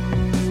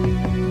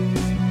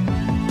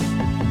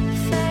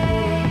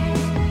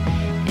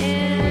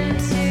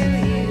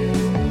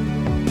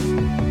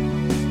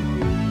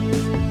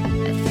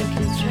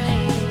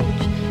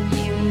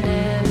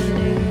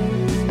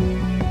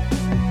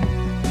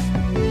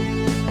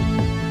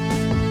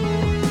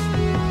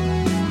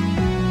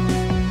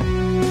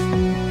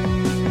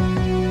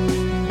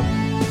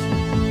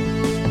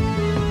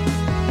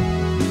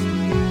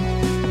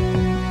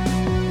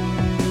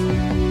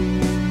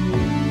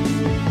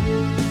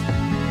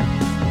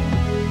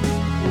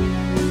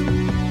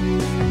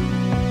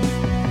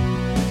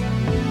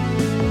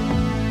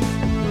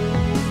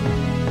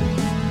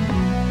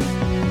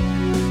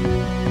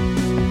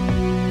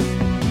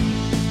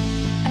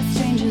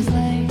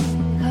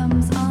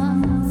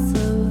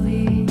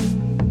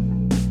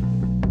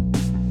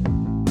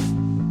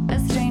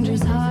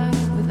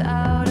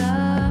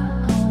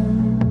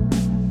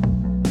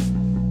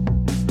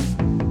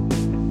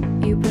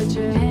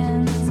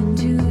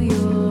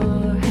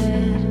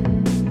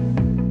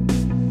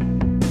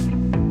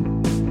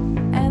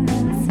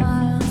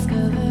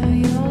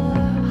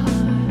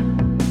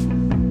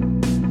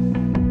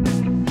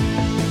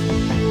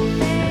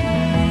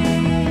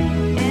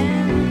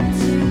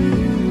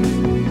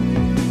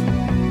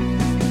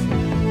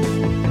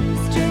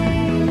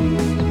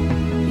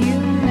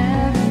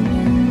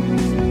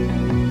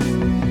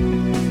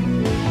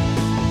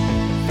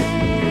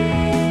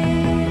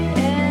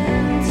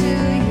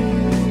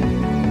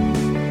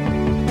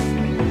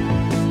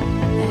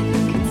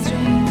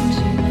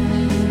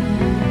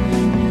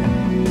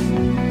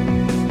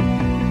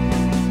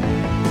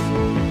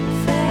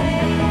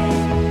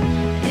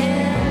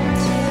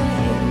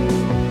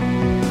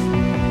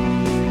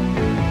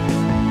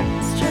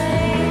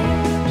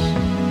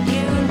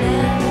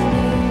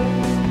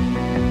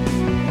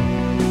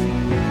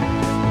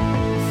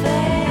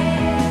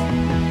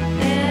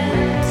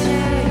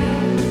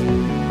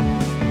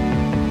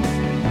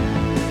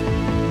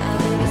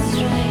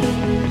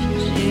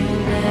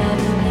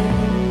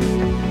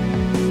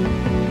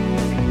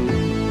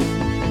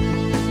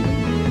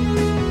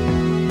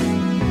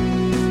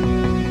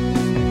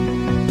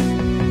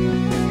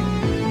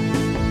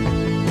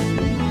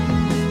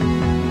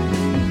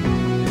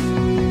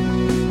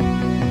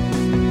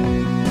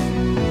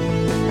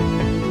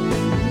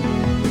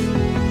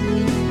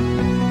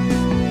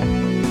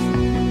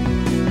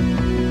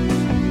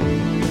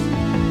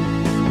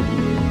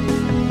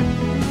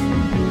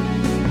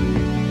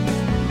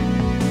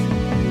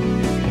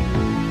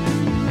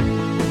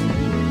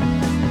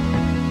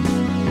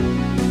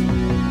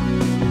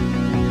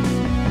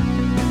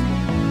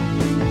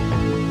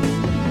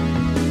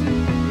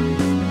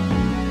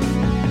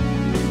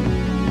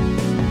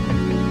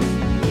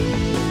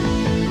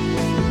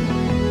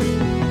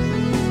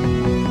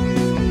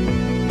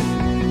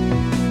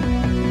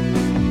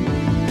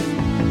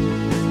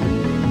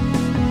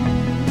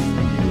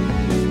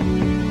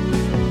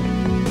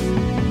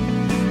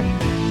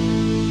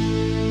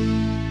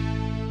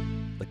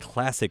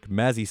 classic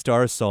Mazzy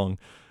Star song.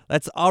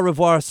 That's Au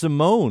Revoir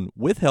Simone,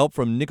 with help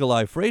from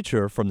Nikolai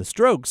Fraiture from The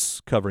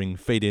Strokes, covering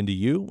Fade Into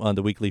You on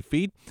the weekly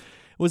feed. It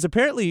was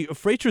apparently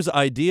Fraiture's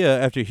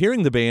idea after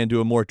hearing the band do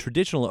a more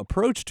traditional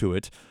approach to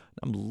it.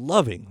 I'm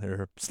loving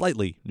their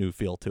slightly new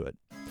feel to it.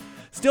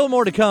 Still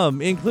more to come,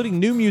 including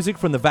new music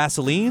from the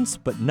Vaselines,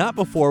 but not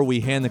before we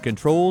hand the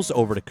controls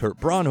over to Kurt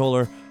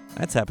Braunohler.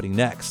 That's happening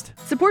next.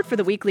 Support for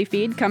the weekly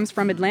feed comes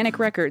from Atlantic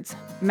Records.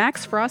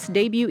 Max Frost's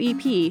debut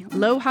EP,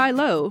 Low High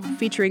Low,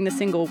 featuring the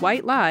single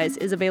White Lies,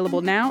 is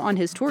available now on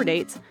his tour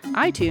dates,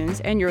 iTunes,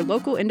 and your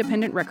local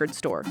independent record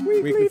store.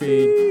 Weekly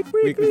feed.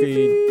 Weekly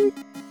feed.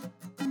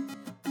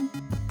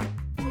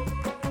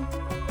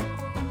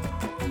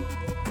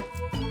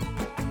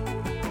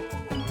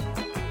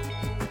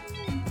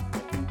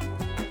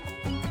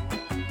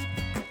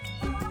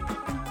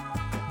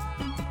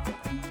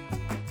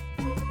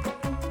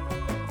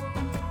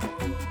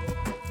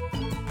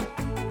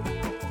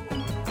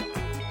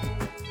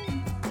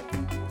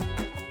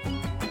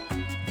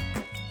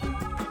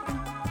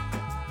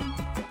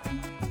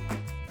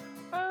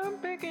 I'm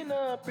picking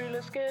up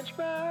real sketch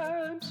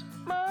vibes.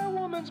 My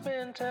woman's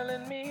been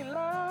telling me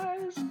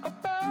lies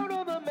about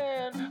other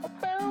men,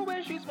 about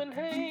where she's been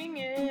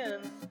hanging.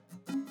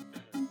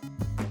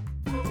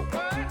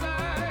 White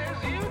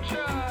lies you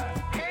try,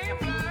 can't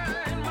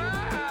blind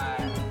my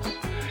eyes.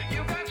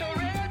 You got your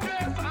red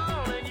dress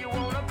on and you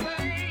wanna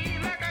play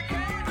like I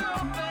can't know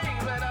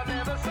things that I've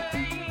never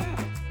seen.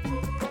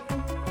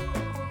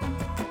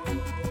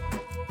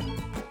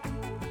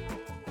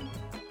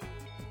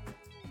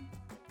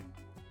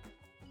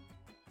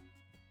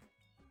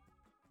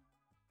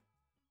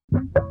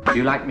 Do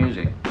you like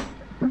music?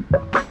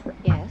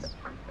 Yes.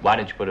 Why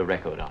did you put a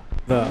record on?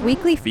 The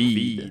Weekly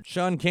feed.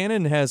 Sean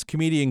Cannon has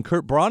comedian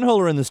Kurt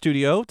Braunohler in the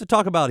studio to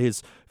talk about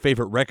his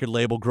favorite record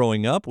label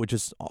growing up, which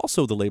is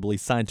also the label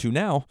he's signed to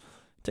now.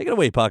 Take it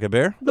away, Pocket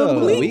Bear. The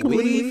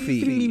weekly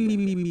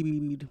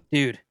feed.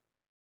 Dude,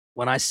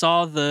 when I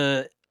saw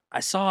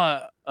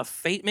a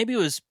maybe it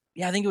was,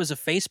 I think it was a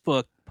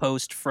Facebook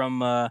post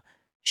from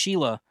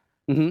Sheila,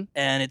 Mhm.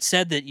 and it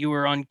said that you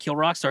were on Kill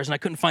Rock Stars, and I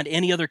couldn't find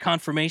any other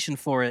confirmation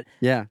for it.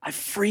 Yeah. I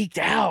freaked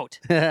out.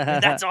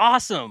 And that's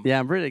awesome. Yeah,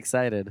 I'm pretty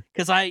excited.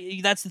 Because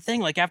that's the thing.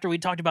 Like, after we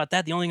talked about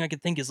that, the only thing I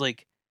could think is,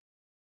 like,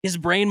 his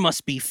brain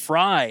must be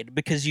fried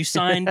because you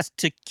signed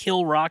to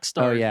Kill Rock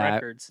Stars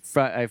Records.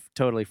 I've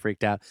totally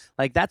freaked out.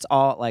 Like, that's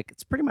all, like,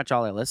 it's pretty much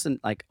all I listened,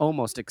 like,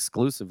 almost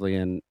exclusively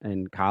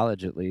in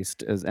college, at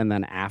least, and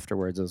then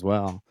afterwards as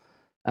well.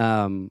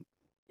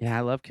 Yeah,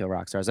 I love Kill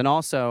Rock Stars. And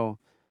also,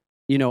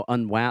 you know,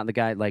 Unwound, the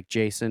guy like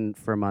Jason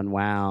from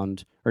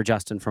Unwound, or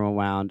Justin from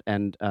Unwound,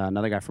 and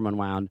another guy from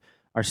Unwound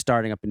are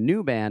starting up a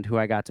new band who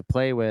I got to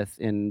play with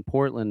in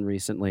Portland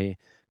recently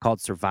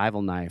called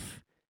Survival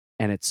Knife.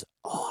 And it's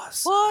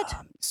awesome. What?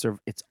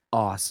 It's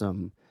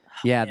awesome.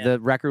 Yeah, man. the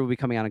record will be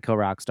coming out on Kill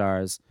Rock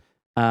Stars.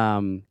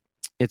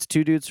 It's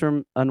two dudes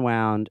from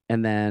Unwound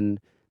and then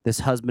this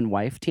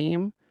husband-wife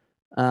team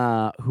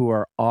who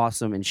are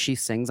awesome. And she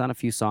sings on a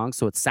few songs,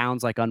 so it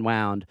sounds like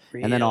Unwound.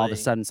 And then all of a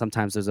Really? sudden,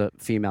 sometimes there's a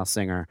female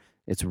singer.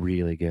 It's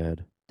really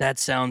good. That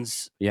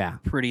sounds Yeah.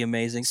 pretty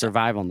amazing. So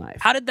Survival Knife.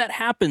 how did that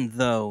happen,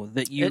 though?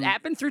 That you It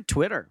happened through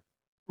Twitter.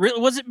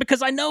 really was it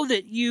because I know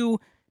that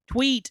you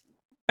tweet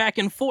back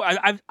and forth.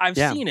 I've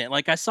Yeah. seen it.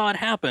 Like, I saw it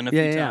happen a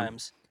Yeah, few yeah.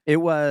 times. It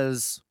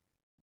was,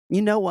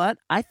 you know what?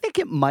 I think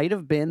it might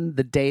have been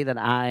the day that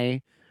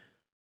I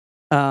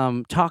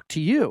talked to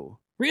you.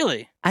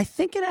 Really? I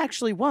think it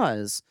actually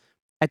was.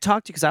 I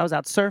talked to you because I was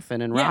out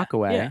surfing in Yeah,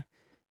 Rockaway. yeah.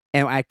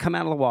 And I come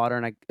out of the water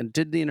and I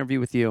did the interview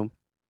with you.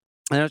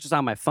 And I was just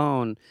on my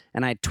phone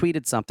and I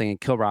tweeted something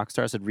and Kill Rock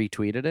Stars had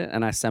retweeted it.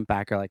 And I sent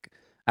back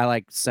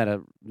I sent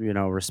a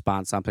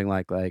response, something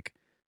like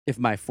if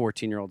my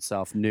 14-year-old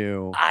self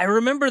knew. I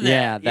remember that.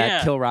 Yeah,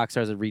 that Kill Rock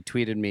Stars had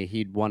retweeted me,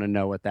 he'd want to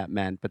know what that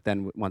meant. But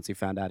then once he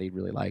found out, he'd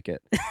really like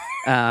it.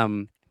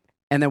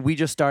 And then we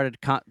just started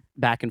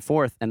back and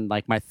forth. And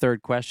like my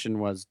third question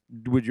was,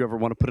 would you ever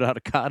want to put out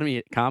a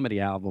comedy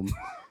album?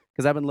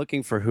 Because I've been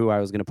looking for who I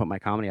was going to put my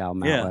comedy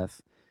album out with.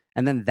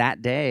 And then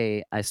that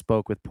day, I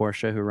spoke with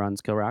Portia, who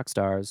runs Kill Rock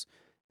Stars.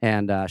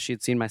 And she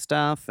had seen my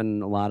stuff.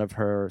 And a lot of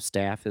her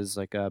staff is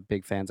like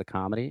big fans of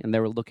comedy. And they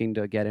were looking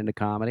to get into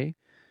comedy.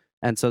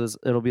 And so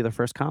it'll be the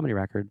first comedy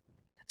record.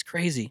 That's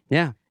crazy.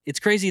 Yeah.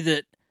 It's crazy,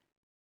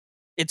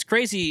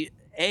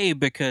 A,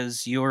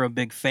 because you're a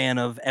big fan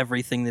of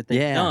everything that they've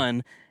Yeah.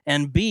 done,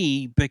 and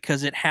B,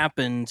 because it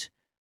happened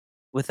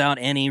without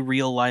any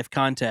real life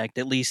contact,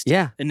 at least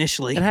Yeah.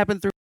 initially. It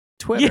happened through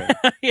Twitter.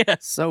 Yeah.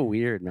 So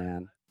weird,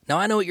 man. Now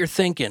I know what you're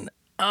thinking.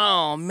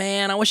 Oh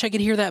man, I wish I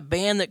could hear that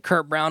band that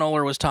Kurt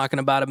Braunohler was talking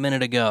about a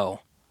minute ago.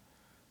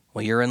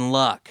 Well, you're in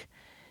luck.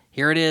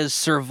 Here it is,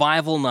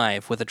 Survival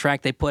Knife, with a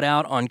track they put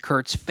out on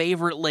Kurt's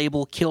favorite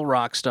label, Kill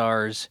Rock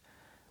Stars,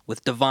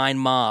 with Divine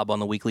Mob on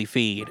the weekly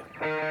feed.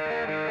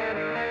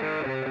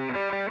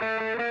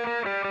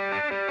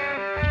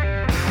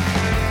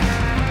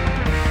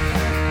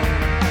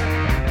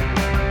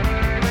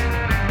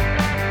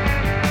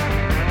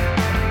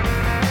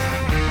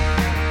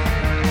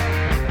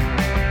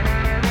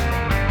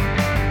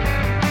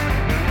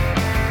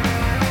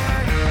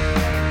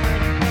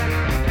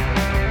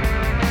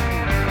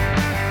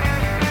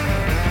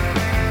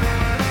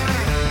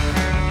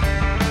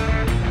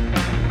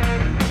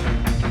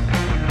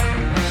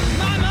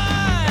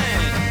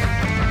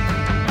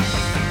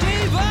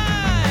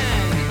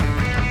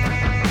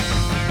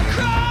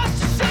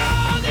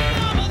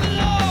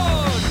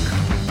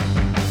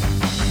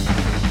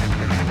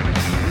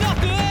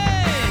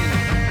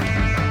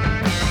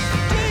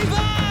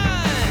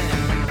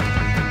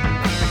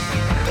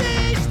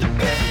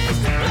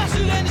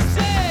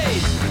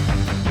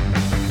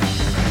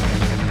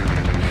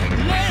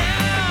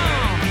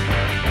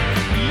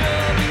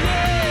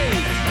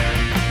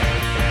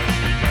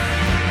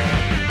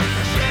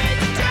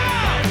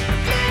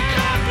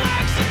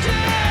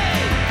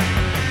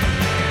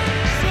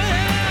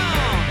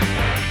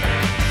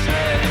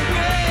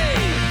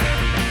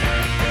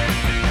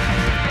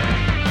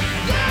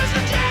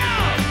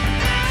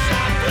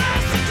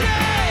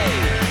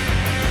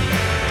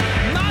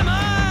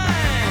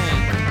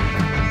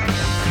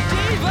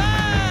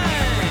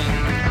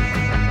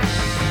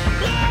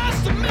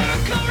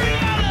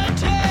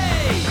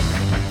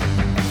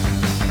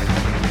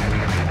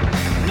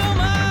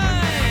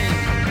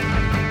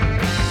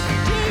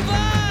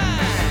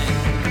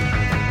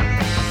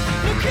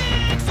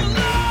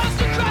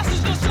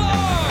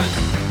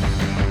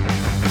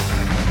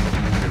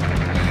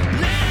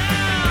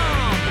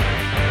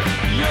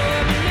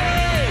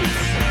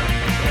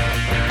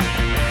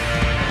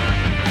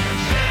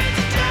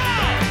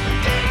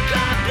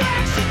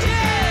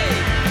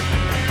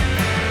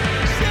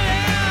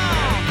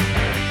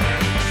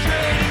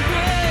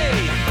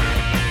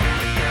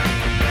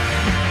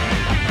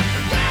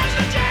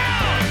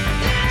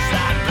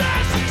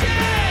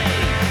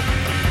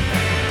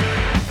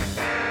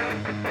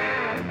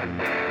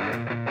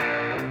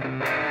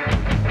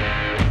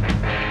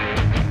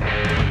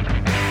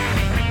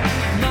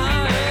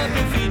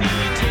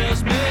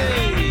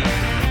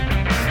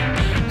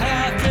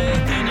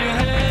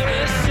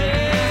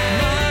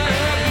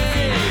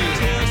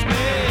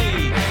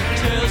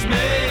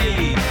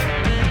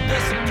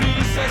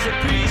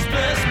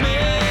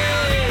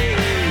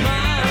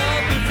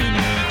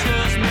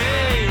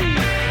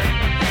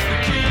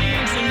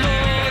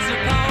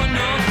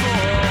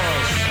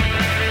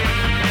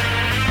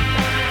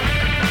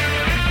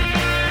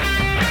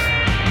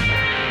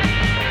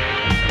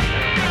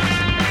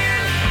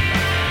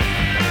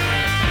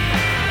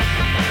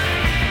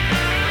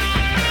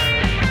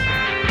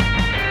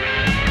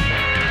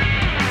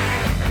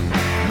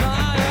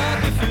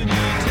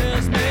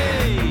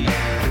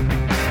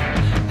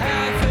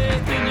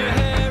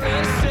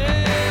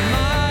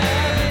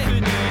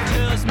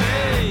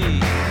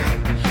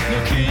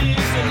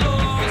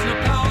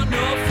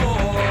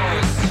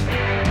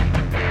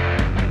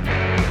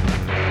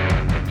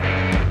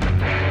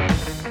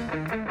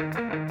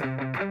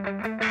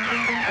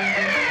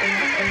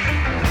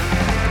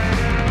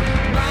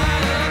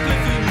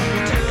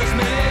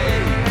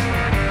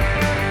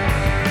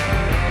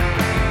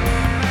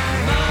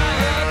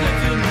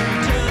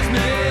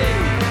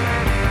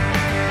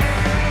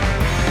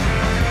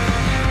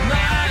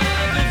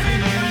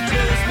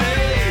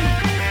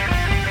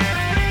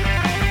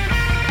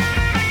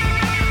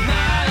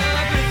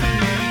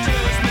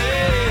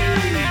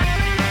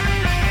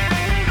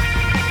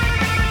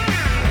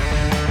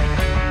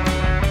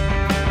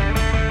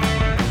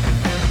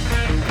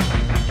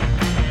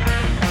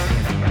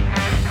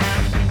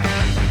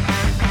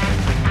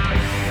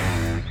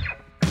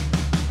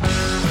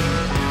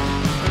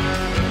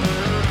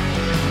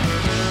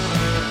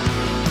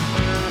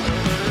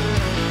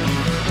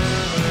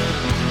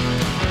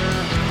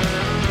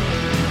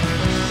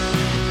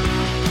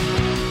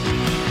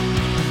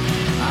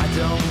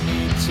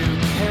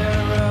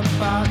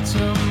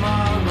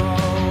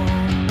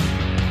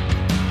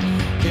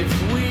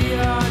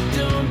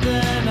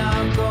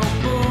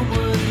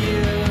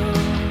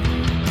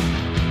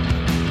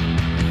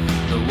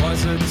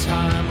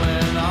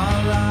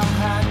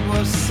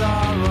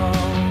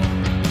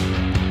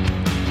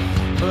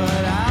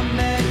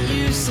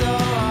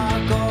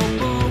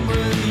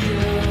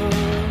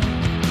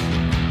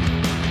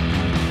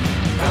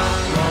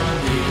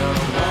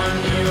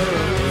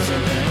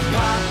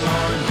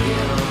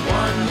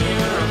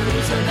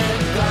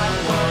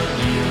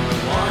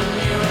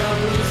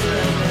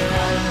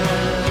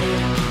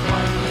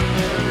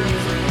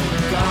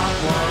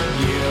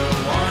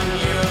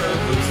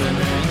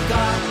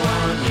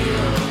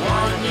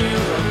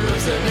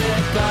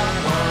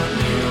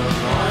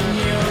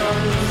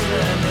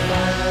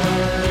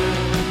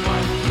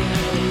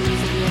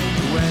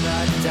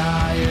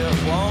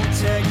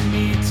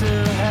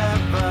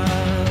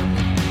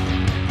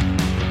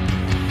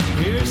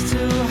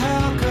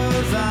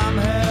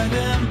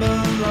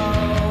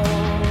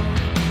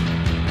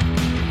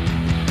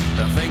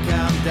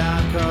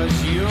 down,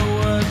 'cause you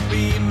would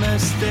be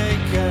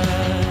mistaken.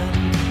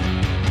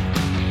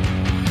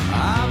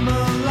 I'm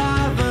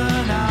alive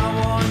and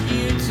I want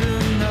you to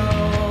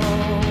know.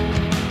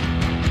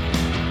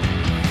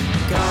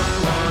 Got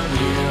 1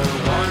 year,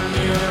 1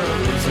 year of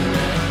losing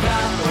it.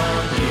 Got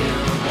 1 year,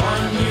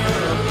 1 year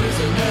of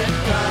losing it.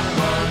 Got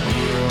 1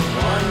 year,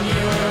 1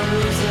 year of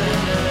losing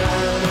it.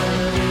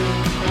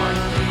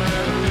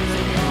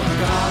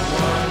 Got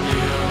 1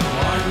 year,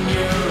 1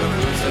 year of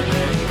losing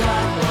it.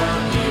 Got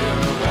 1 year,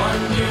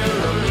 1 year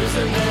of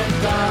losing it.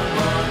 Got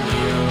 1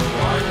 year,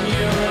 1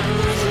 year of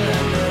losing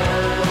it.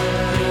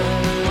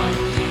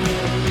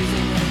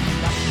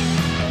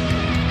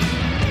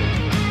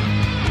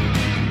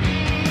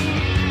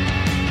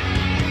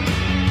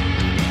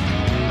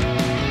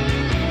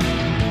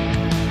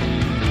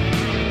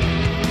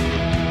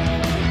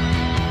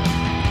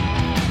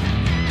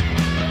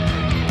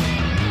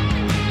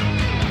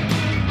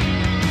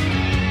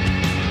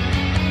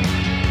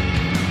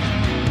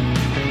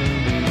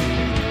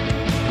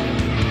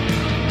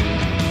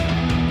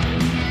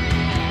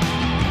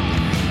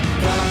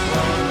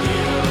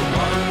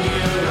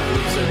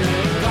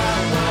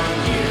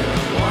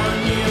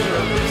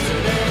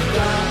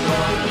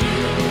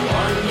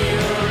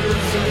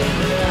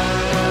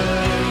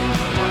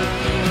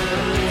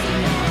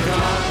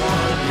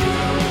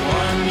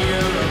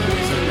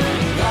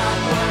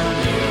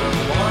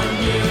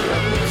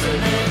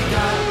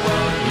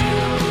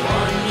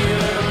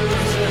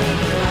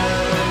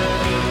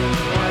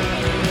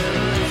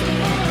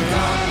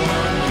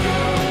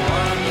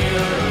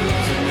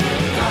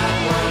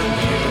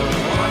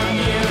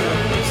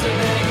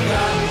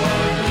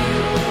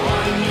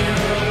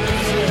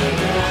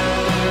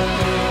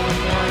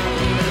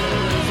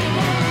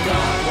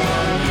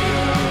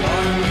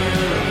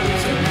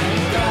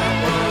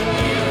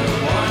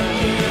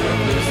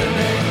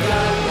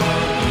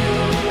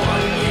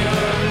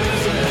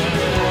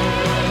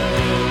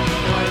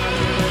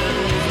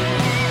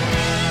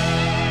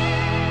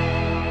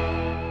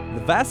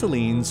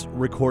 Vaselines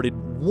recorded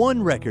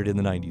one record in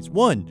the 90s,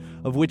 one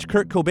of which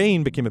Kurt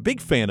Cobain became a big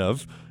fan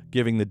of,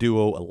 giving the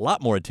duo a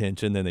lot more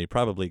attention than they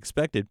probably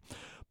expected.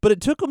 But it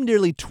took them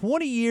nearly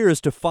 20 years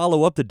to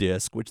follow up the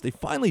disc, which they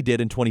finally did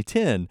in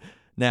 2010.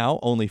 Now,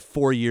 only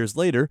 4 years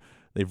later,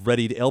 they've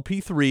readied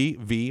LP3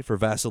 V for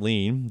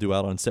Vaseline, due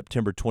out on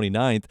September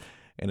 29th,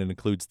 and it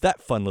includes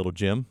that fun little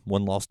gem,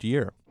 One Lost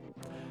Year.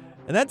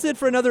 And that's it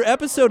for another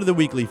episode of The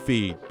Weekly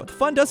Feed. But the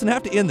fun doesn't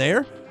have to end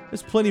there.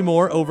 There's plenty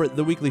more over at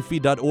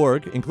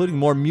theweeklyfeed.org, including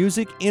more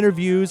music,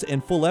 interviews,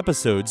 and full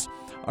episodes.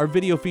 Our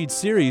video feed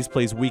series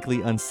plays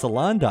weekly on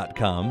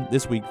Salon.com,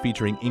 this week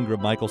featuring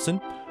Ingrid Michaelson.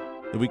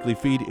 The Weekly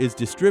Feed is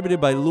distributed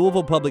by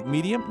Louisville Public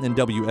Media and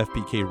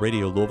WFPK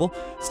Radio Louisville.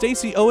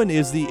 Stacey Owen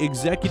is the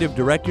executive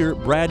director.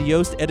 Brad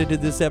Yost edited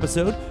this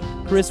episode.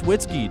 Chris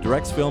Witzke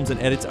directs, films,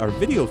 and edits our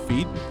video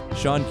feed.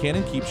 Sean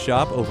Cannon keeps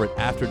shop over at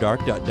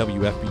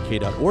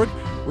afterdark.wfpk.org,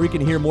 where you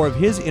can hear more of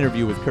his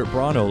interview with Kurt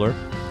Braunohler.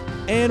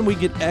 And we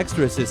get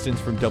extra assistance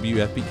from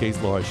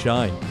WFPK's Laura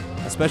Shine.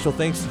 A special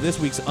thanks to this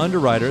week's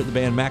underwriter, the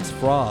band Max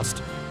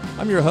Frost.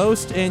 I'm your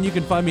host, and you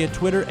can find me at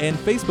Twitter and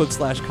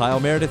Facebook/Kyle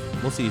Meredith.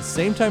 We'll see you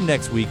same time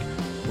next week,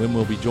 when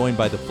we'll be joined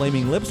by the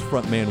Flaming Lips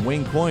frontman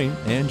Wayne Coyne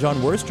and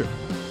John Worster.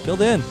 Till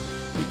then,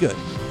 be good.